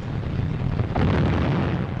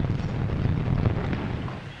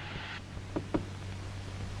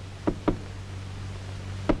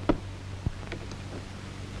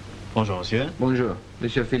 Bonjour, monsieur. Bonjour.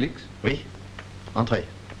 Monsieur Félix? Oui. Entrez.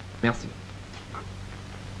 Merci.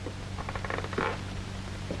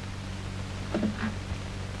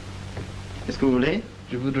 Qu'est-ce que vous voulez?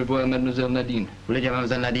 Je voudrais voir mademoiselle Nadine. Vous voulez dire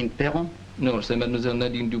mademoiselle Nadine Perron? Non, c'est mademoiselle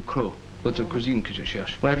Nadine Ducrot, votre cousine que je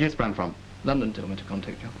cherche. Where have you sprung from? London told me to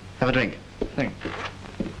contact you. Have a drink. Thank you.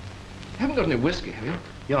 You haven't got any whiskey, have you?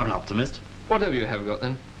 You're an optimist. Whatever you have got,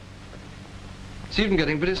 then. It's even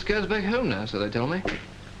getting pretty scarce back home now, so they tell me.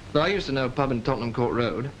 Now, I used to know a pub in Tottenham Court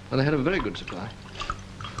Road, and they had a very good supply.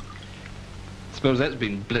 Suppose that's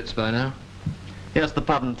been blitzed by now. Yes, the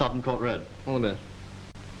pub in Tottenham Court Road. All the best.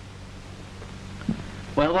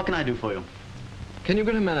 Well, what can I do for you? Can you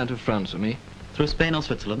get a man out of France for me? Through Spain or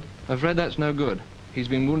Switzerland? I'm afraid that's no good. He's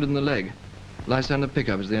been wounded in the leg. Lysander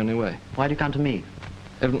pickup is the only way. Why do you come to me?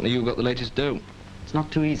 Evidently you've got the latest dough. It's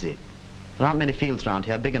not too easy. There aren't many fields around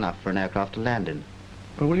here big enough for an aircraft to land in.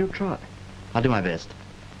 Well, will you try? I'll do my best.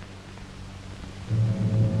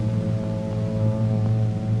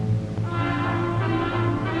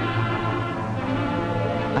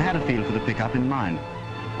 I had a field for the pickup in mind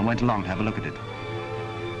and went along to have a look at it.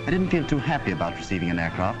 I didn't feel too happy about receiving an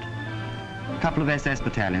aircraft. A couple of SS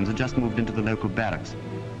battalions had just moved into the local barracks,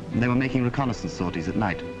 and they were making reconnaissance sorties at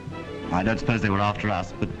night. I don't suppose they were after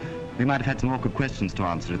us, but we might have had some awkward questions to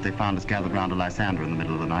answer if they found us gathered round a Lysander in the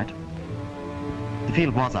middle of the night. The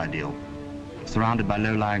field was ideal, surrounded by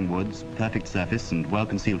low-lying woods, perfect surface, and well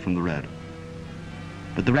concealed from the road.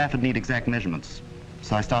 But the RAF would need exact measurements,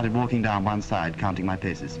 so I started walking down one side, counting my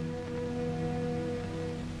paces.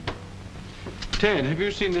 Ted, have you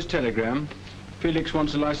seen this telegram? Felix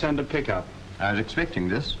wants a Lysander pickup. I was expecting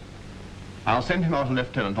this. I'll send him out a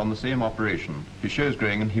lieutenant on the same operation. His show's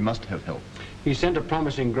going and he must have help. He sent a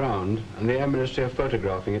promising ground, and the Air Ministry are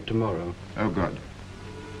photographing it tomorrow. Oh, good.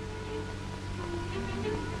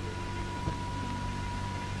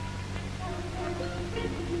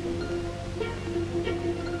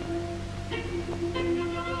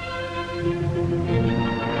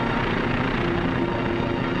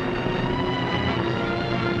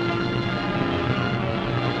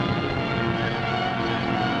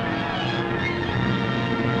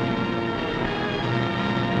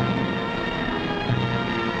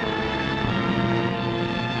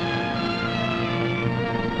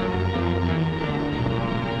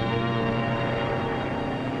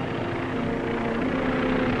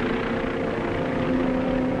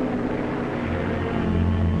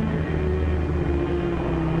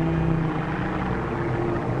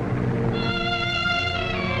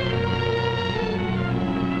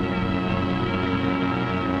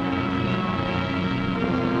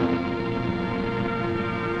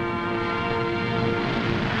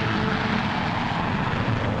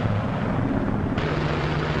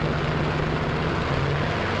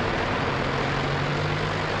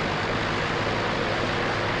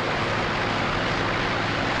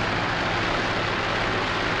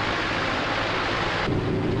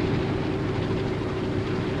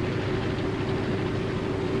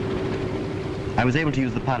 I was able to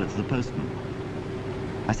use the pilots as a postman.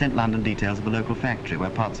 I sent London details of a local factory where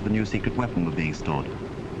parts of a new secret weapon were being stored.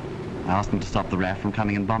 I asked them to stop the RAF from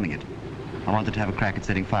coming and bombing it. I wanted to have a crack at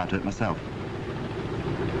setting fire to it myself.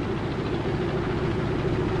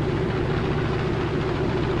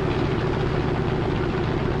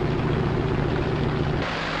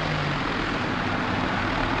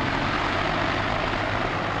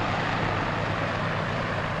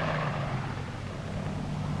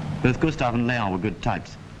 Both Gustav and Leon were good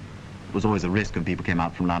types. It was always a risk when people came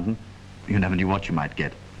out from London. You never knew what you might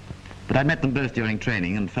get. But I'd met them both during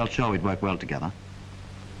training and felt sure we'd work well together.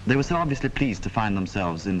 They were so obviously pleased to find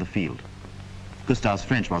themselves in the field. Gustav's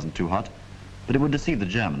French wasn't too hot, but it would deceive the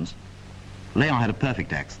Germans. Leon had a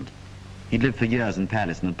perfect accent. He'd lived for years in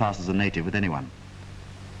Paris and had passed as a native with anyone.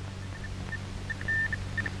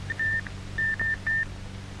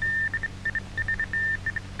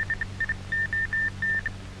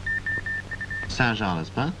 Saint-Jean, n'est-ce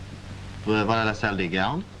pas? Voilà la salle des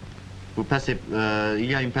gardes. Vous passez, il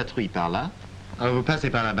y a une patrouille par là. Alors vous passez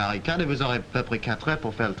par la barricade et vous aurez à peu près 4 heures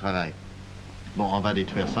pour faire le travail. Bon, on va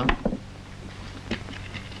détruire ça.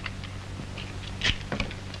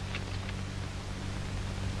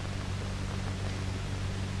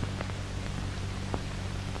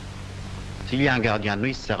 S'il y a un gardien de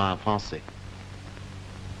nuit, ce sera un Français.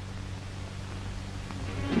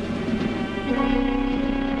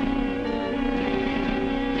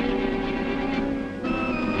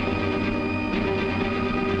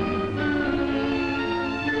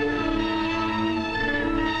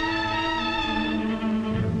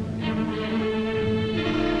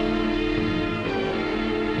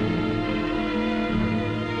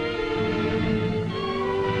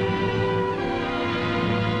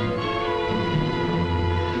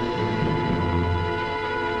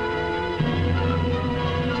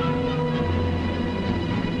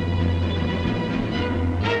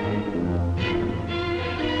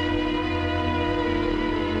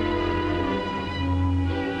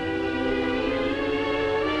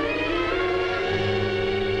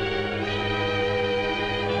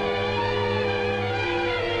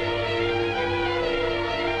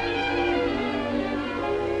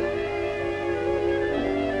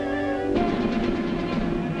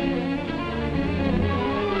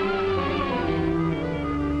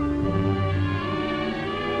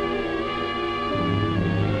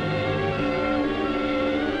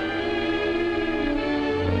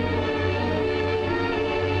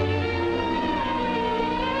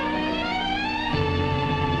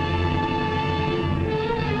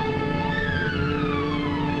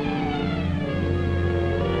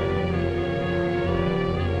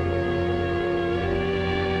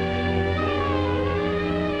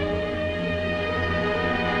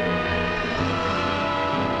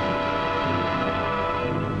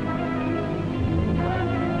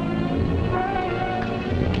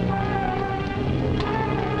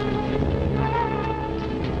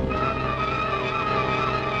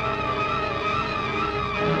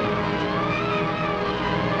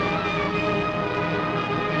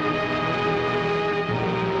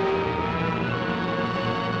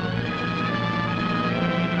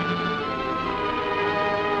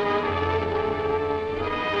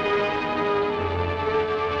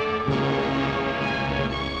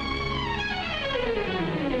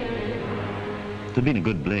 It had been a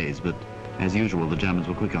good blaze, but as usual, the Germans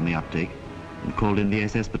were quick on the uptake and called in the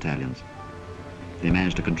SS battalions. They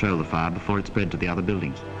managed to control the fire before it spread to the other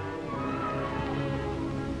buildings.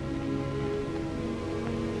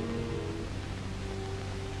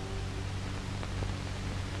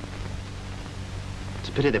 It's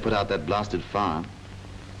a pity they put out that blasted fire.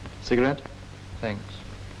 Cigarette? Thanks.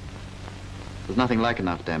 There's nothing like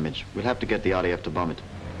enough damage. We'll have to get the RAF to bomb it.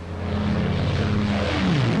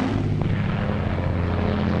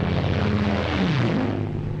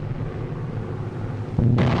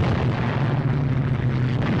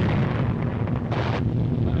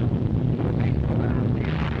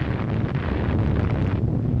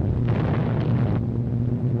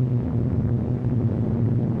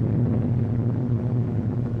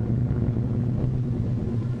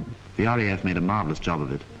 The RAF made a marvelous job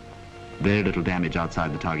of it. Very little damage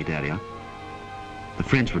outside the target area. The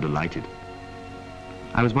French were delighted.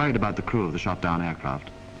 I was worried about the crew of the shot-down aircraft,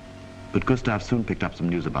 but Gustave soon picked up some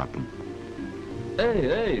news about them. Hey,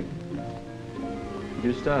 hey!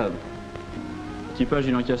 Gustave, équipage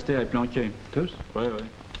du Lancaster est planqué. Tous? Ouais, ouais.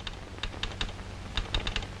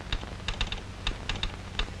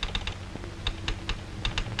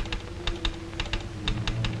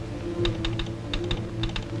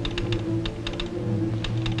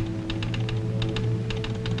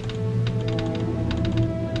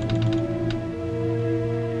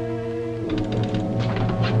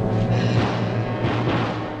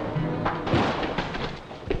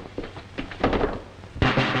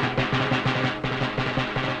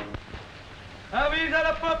 Avis à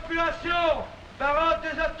la population, parole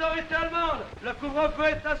des autorités allemandes, le couvre-feu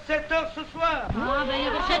est à 7 heures ce soir. Ah, ben il y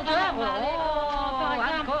avait 7 heures. Par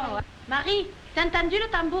exemple. Marie, t'as entendu le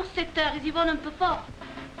tambour 7 heures, ils y vont un peu fort.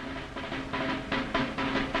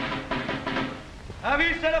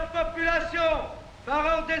 Avis à la population,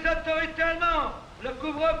 parole des autorités allemandes, le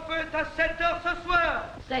couvre-feu est à 7 heures ce soir.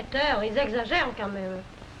 7 heures, ils exagèrent quand même.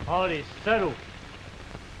 Oh, les salauds.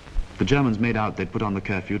 The Germans made out they'd put on the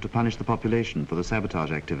curfew to punish the population for the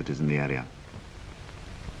sabotage activities in the area.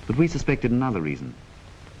 But we suspected another reason.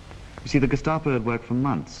 You see, the Gestapo had worked for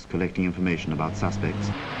months collecting information about suspects.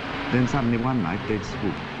 Then suddenly one night they'd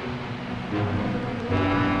swoop.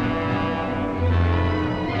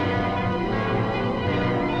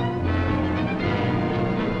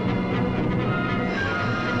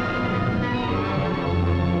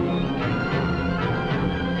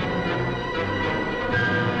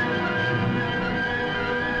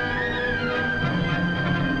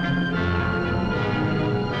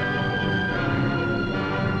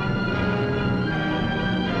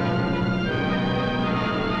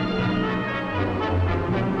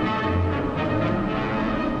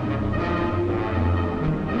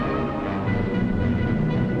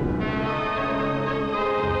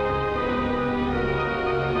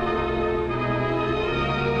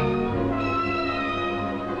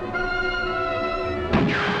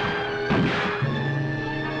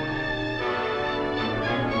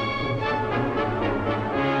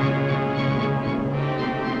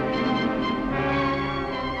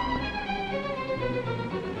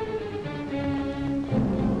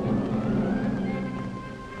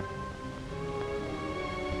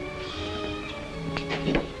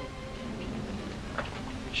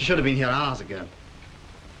 She should have been here hours ago.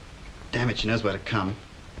 Damn it, she knows where to come.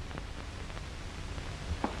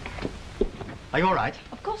 Are you all right?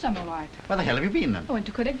 Of course I'm all right. Where the hell have you been, then? I went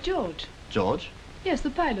to collect George. George? Yes, the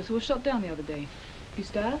pilot who was shot down the other day.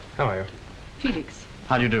 Gustave? How are you? Felix.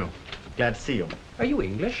 How do you do? Glad to see you. Are you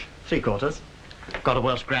English? 3/4. Got a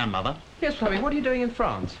Welsh grandmother. Yes, but I mean, what are you doing in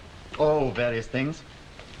France? Oh, various things.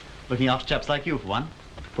 Looking after chaps like you, for one.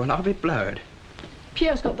 Well, I'm a bit blurred.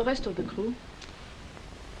 Pierre's got the rest of the crew.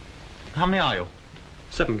 How many are you?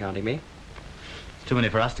 7 counting me. It's too many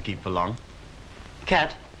for us to keep for long.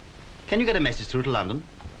 Cat, can you get a message through to London?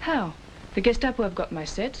 How? The Gestapo have got my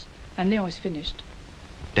sets, and Leon is finished.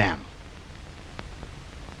 Damn.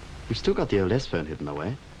 We've still got the old S-phone hidden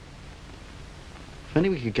away. If only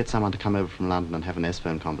we could get someone to come over from London and have an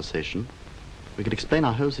S-phone conversation, we could explain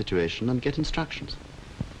our whole situation and get instructions.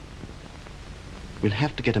 We'll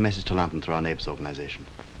have to get a message to London through our neighbours' organisation.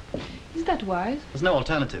 Is that wise? There's no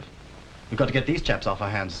alternative. We've got to get these chaps off our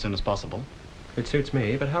hands as soon as possible. It suits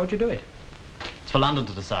me, but how would you do it? It's for London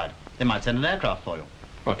to decide. They might send an aircraft for you.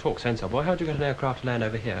 Well, talk sense, boy. How'd you get an aircraft to land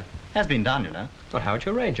over here? Has been done, you know. Well, how'd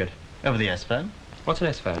you arrange it? Over the S-phone. What's an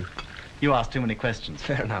S-phone? You ask too many questions.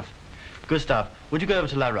 Fair enough. Gustave, would you go over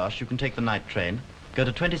to La Roche? You can take the night train. Go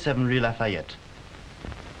to 27 Rue Lafayette.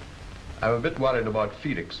 I'm a bit worried about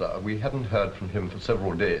Felix, sir. We hadn't heard from him for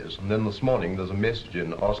several days, and then this morning there's a message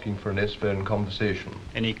in asking for an S-phone conversation.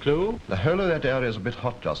 Any clue? The whole of that area is a bit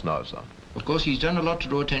hot just now, sir. Of course, he's done a lot to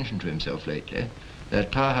draw attention to himself lately.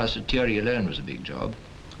 That powerhouse at Thierry alone was a big job.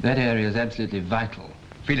 That area is absolutely vital.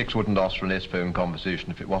 Felix wouldn't ask for an S-phone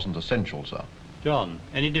conversation if it wasn't essential, sir. John,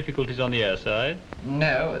 any difficulties on the air side?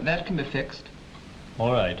 No, that can be fixed.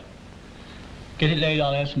 All right. Get it laid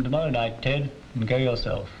on us from tomorrow night, Ted, and go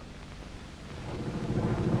yourself.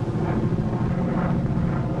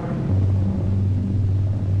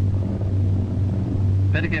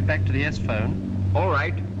 Better get back to the S-phone. All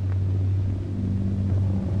right.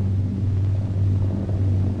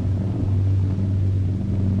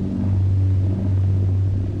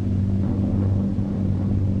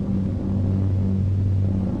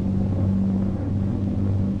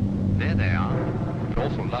 There they are.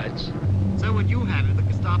 Awful lights. So would you have if the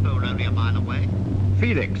Gestapo were only a mile away?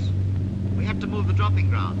 Felix. We have to move the dropping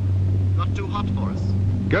ground. Got too hot for us.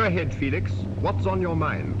 Go ahead, Felix. What's on your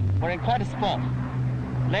mind? We're in quite a spot.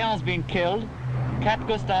 Leon's been killed. Cat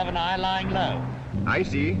Gustav and I are lying low. I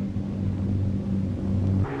see.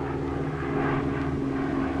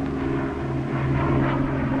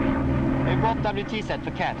 They brought WT set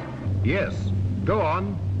for Cat. Yes. Go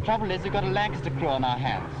on. Trouble is, we've got a Lancaster crew on our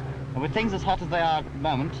hands. And with things as hot as they are at the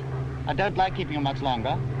moment, I don't like keeping them much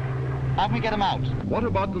longer. How can we get them out? What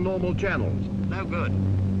about the normal channels? No good.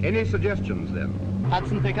 Any suggestions, then?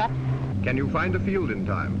 Hudson pickup? Can you find a field in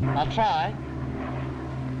time? I'll try.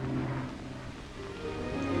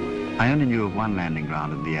 I only knew of one landing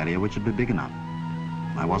ground in the area which would be big enough.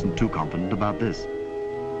 I wasn't too confident about this.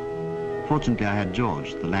 Fortunately, I had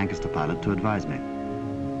George, the Lancaster pilot, to advise me.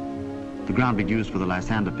 The ground we'd used for the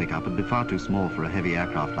Lysander pickup would be far too small for a heavy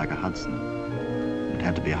aircraft like a Hudson. It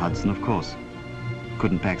had to be a Hudson, of course.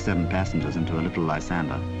 Couldn't pack 7 passengers into a little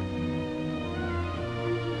Lysander.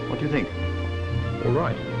 What do you think? All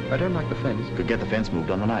right. I don't like the fence. Could get the fence moved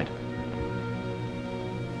on the night.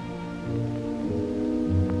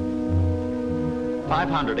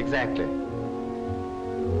 $500 exactly.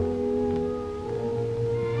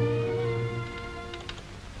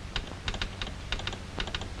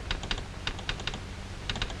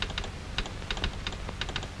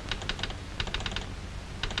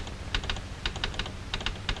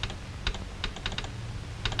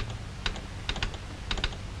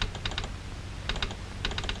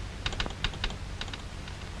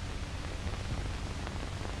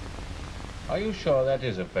 Are you sure that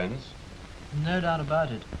is a fence? No doubt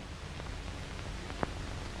about it.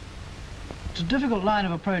 It's a difficult line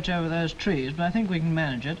of approach over those trees, but I think we can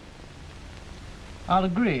manage it. I'll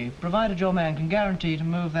agree, provided your man can guarantee to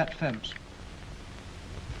move that fence.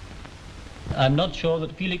 I'm not sure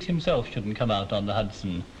that Felix himself shouldn't come out on the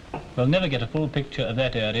Hudson. We'll never get a full picture of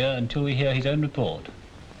that area until we hear his own report.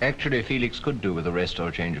 Actually, Felix could do with a rest or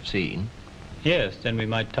a change of scene. Yes, then we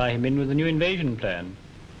might tie him in with a new invasion plan.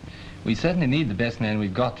 We certainly need the best man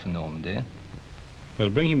we've got for Normandy. We'll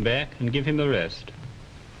bring him back and give him a rest.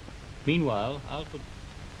 Meanwhile, I'll put...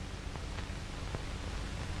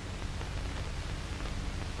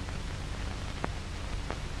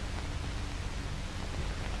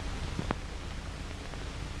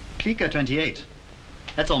 Clico 28.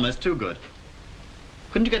 That's almost too good.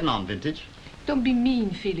 Couldn't you get an on vintage? Don't be mean,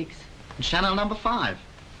 Felix. And Chanel number 5.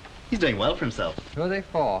 He's doing well for himself. Who are they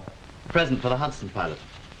for? Present for the Hudson pilot.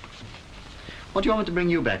 What do you want me to bring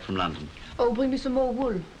you back from London? Oh, bring me some more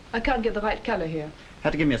wool. I can't get the right color here.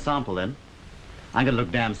 Had to give me a sample then. I'm going to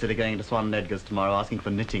look damn silly going into Swan & Edgar's tomorrow asking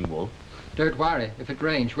for knitting wool. Don't worry. If it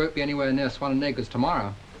rains, you won't be anywhere near Swan & Edgar's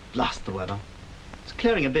tomorrow. Blast the weather. It's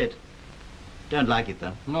clearing a bit. Don't like it,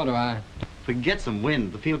 though. Nor do I. If we could get some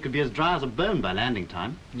wind, the field could be as dry as a bone by landing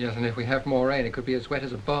time. Yes, and if we have more rain, it could be as wet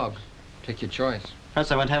as a bog. Take your choice.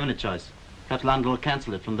 Perhaps I won't have any choice. Perhaps London will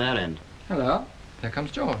cancel it from their end. Hello. There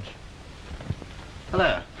comes George.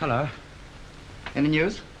 Hello. Hello. Any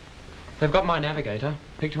news? They've got my navigator.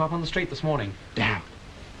 Picked him up on the street this morning. Damn.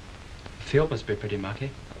 The field must be pretty mucky.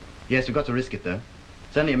 Yes, we've got to risk it, though.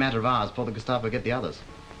 It's only a matter of hours before the Gestapo get the others.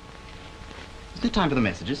 Isn't it time for the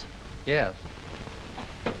messages? Yes.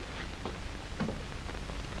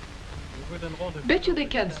 Bet you they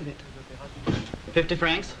cancel it. 50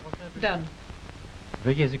 francs? Done.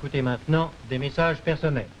 Veuillez écouter maintenant des messages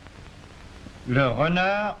personnels. Le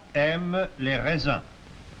renard aime les raisins.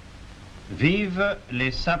 Vive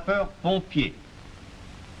les sapeurs-pompiers.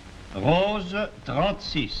 Rose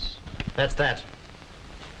 36. That's that.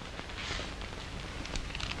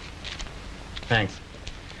 Thanks.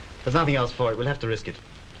 There's nothing else for it. We'll have to risk it.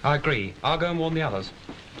 I agree. I'll go and warn the others.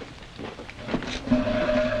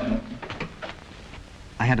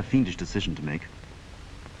 I had a fiendish decision to make.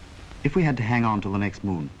 If we had to hang on till the next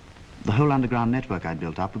moon, the whole underground network I'd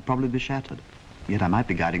built up would probably be shattered. Yet I might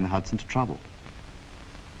be guiding the Hudson to trouble.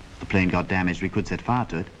 If the plane got damaged, we could set fire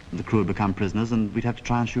to it, and the crew would become prisoners, and we'd have to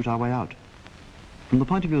try and shoot our way out. From the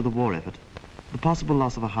point of view of the war effort, the possible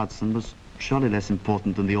loss of a Hudson was surely less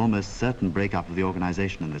important than the almost certain breakup of the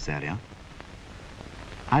organization in this area.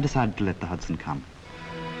 I decided to let the Hudson come.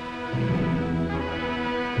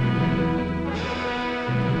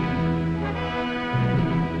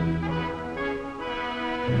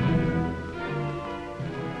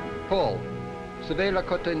 Paul, surveille le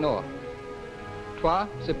côté nord. Toi,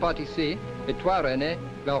 c'est pas ici, et toi, René,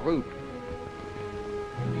 la route.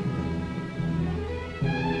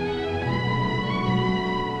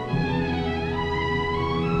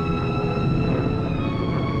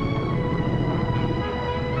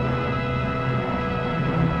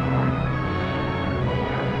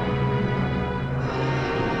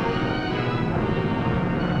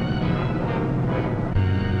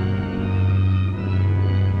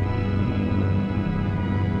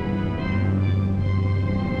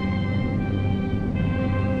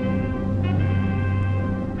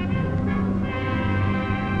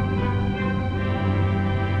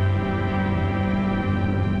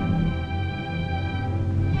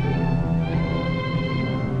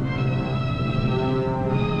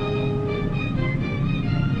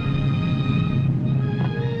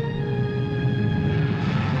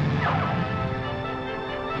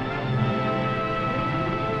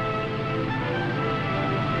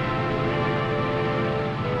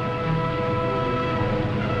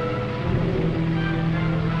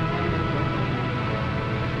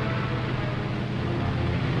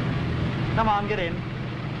 Come on, get in.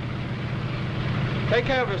 Take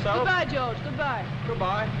care of yourself. Goodbye, George. Goodbye.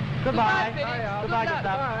 Goodbye. Goodbye. Philip. Goodbye, Good luck.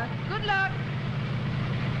 Gustav. Good luck.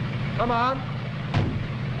 Come on.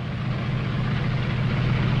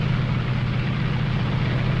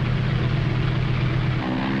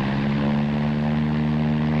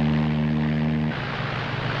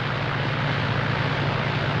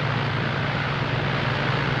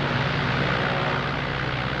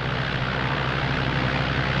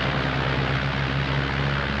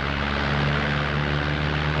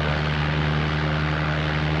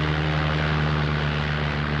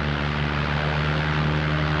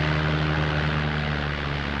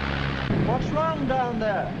 What's wrong down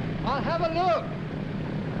there? I'll have a look.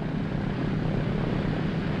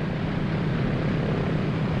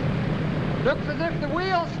 Looks as if the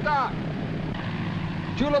wheel's stuck.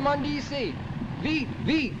 Tout le monde ici. Vite,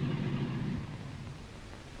 vite.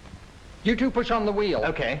 You two push on the wheel.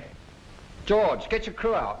 Okay. George, get your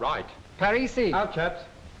crew out. Right. Par ici. Out, chaps.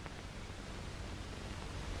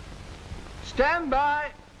 Stand by.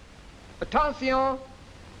 Attention.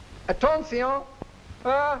 Attention.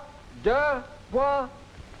 1, 2, 3.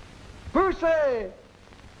 Poussez.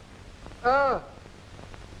 1,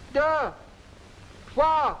 2,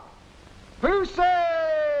 3.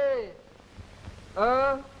 Poussez.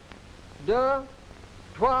 1, 2,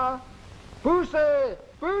 3. Poussez.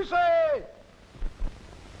 Poussez.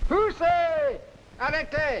 Poussez.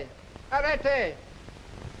 Arrêtez. Arrêtez.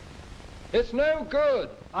 It's no good.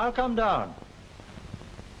 I'll come down.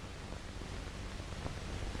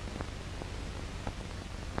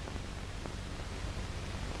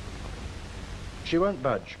 She won't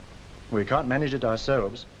budge. We can't manage it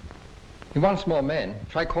ourselves. He wants more men.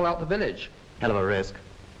 Try call out the village. Hell of a risk.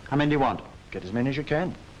 How many do you want? Get as many as you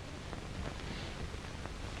can.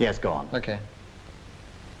 Yes, go on. Okay.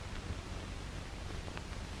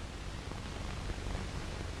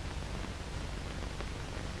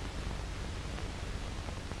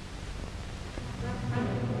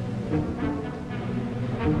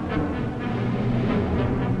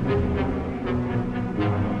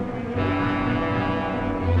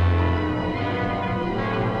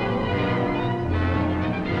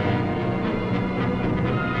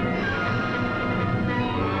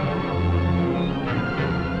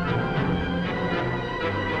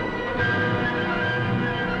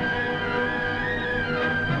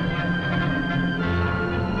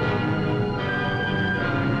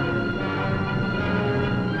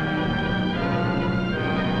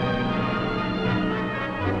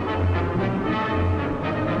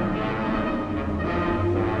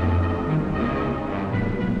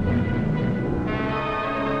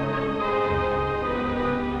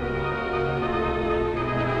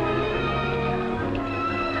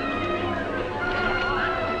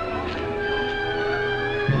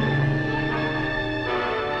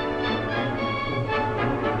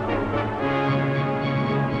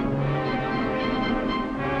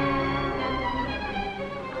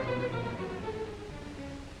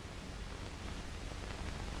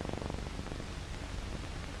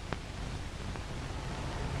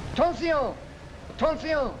 Attention!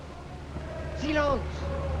 Attention! Silence!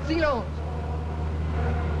 Silence!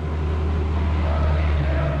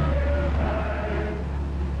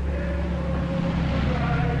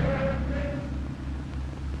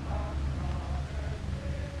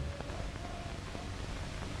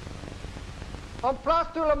 En place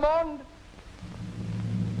tout le monde!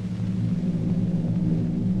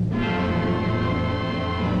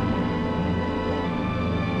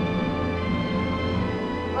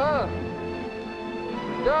 Un,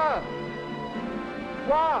 deux,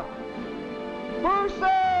 trois,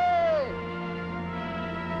 poussez!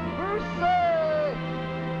 Poussez!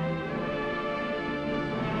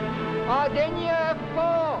 Un dernier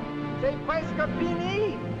effort, c'est presque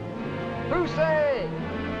fini! Poussez!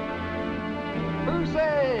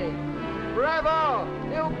 Poussez! Bravo!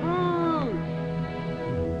 Il bouge!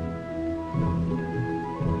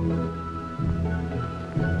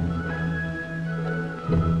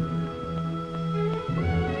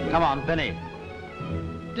 Come on, Benny.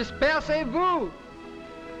 Dispersez-vous!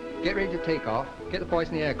 Get ready to take off. Get the boys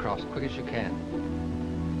in the aircraft as quick as you can.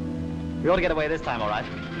 We ought to get away this time, all right.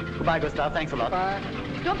 Goodbye, Gustav. Thanks a lot. Bye.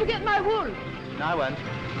 Don't forget my wool. No, I won't.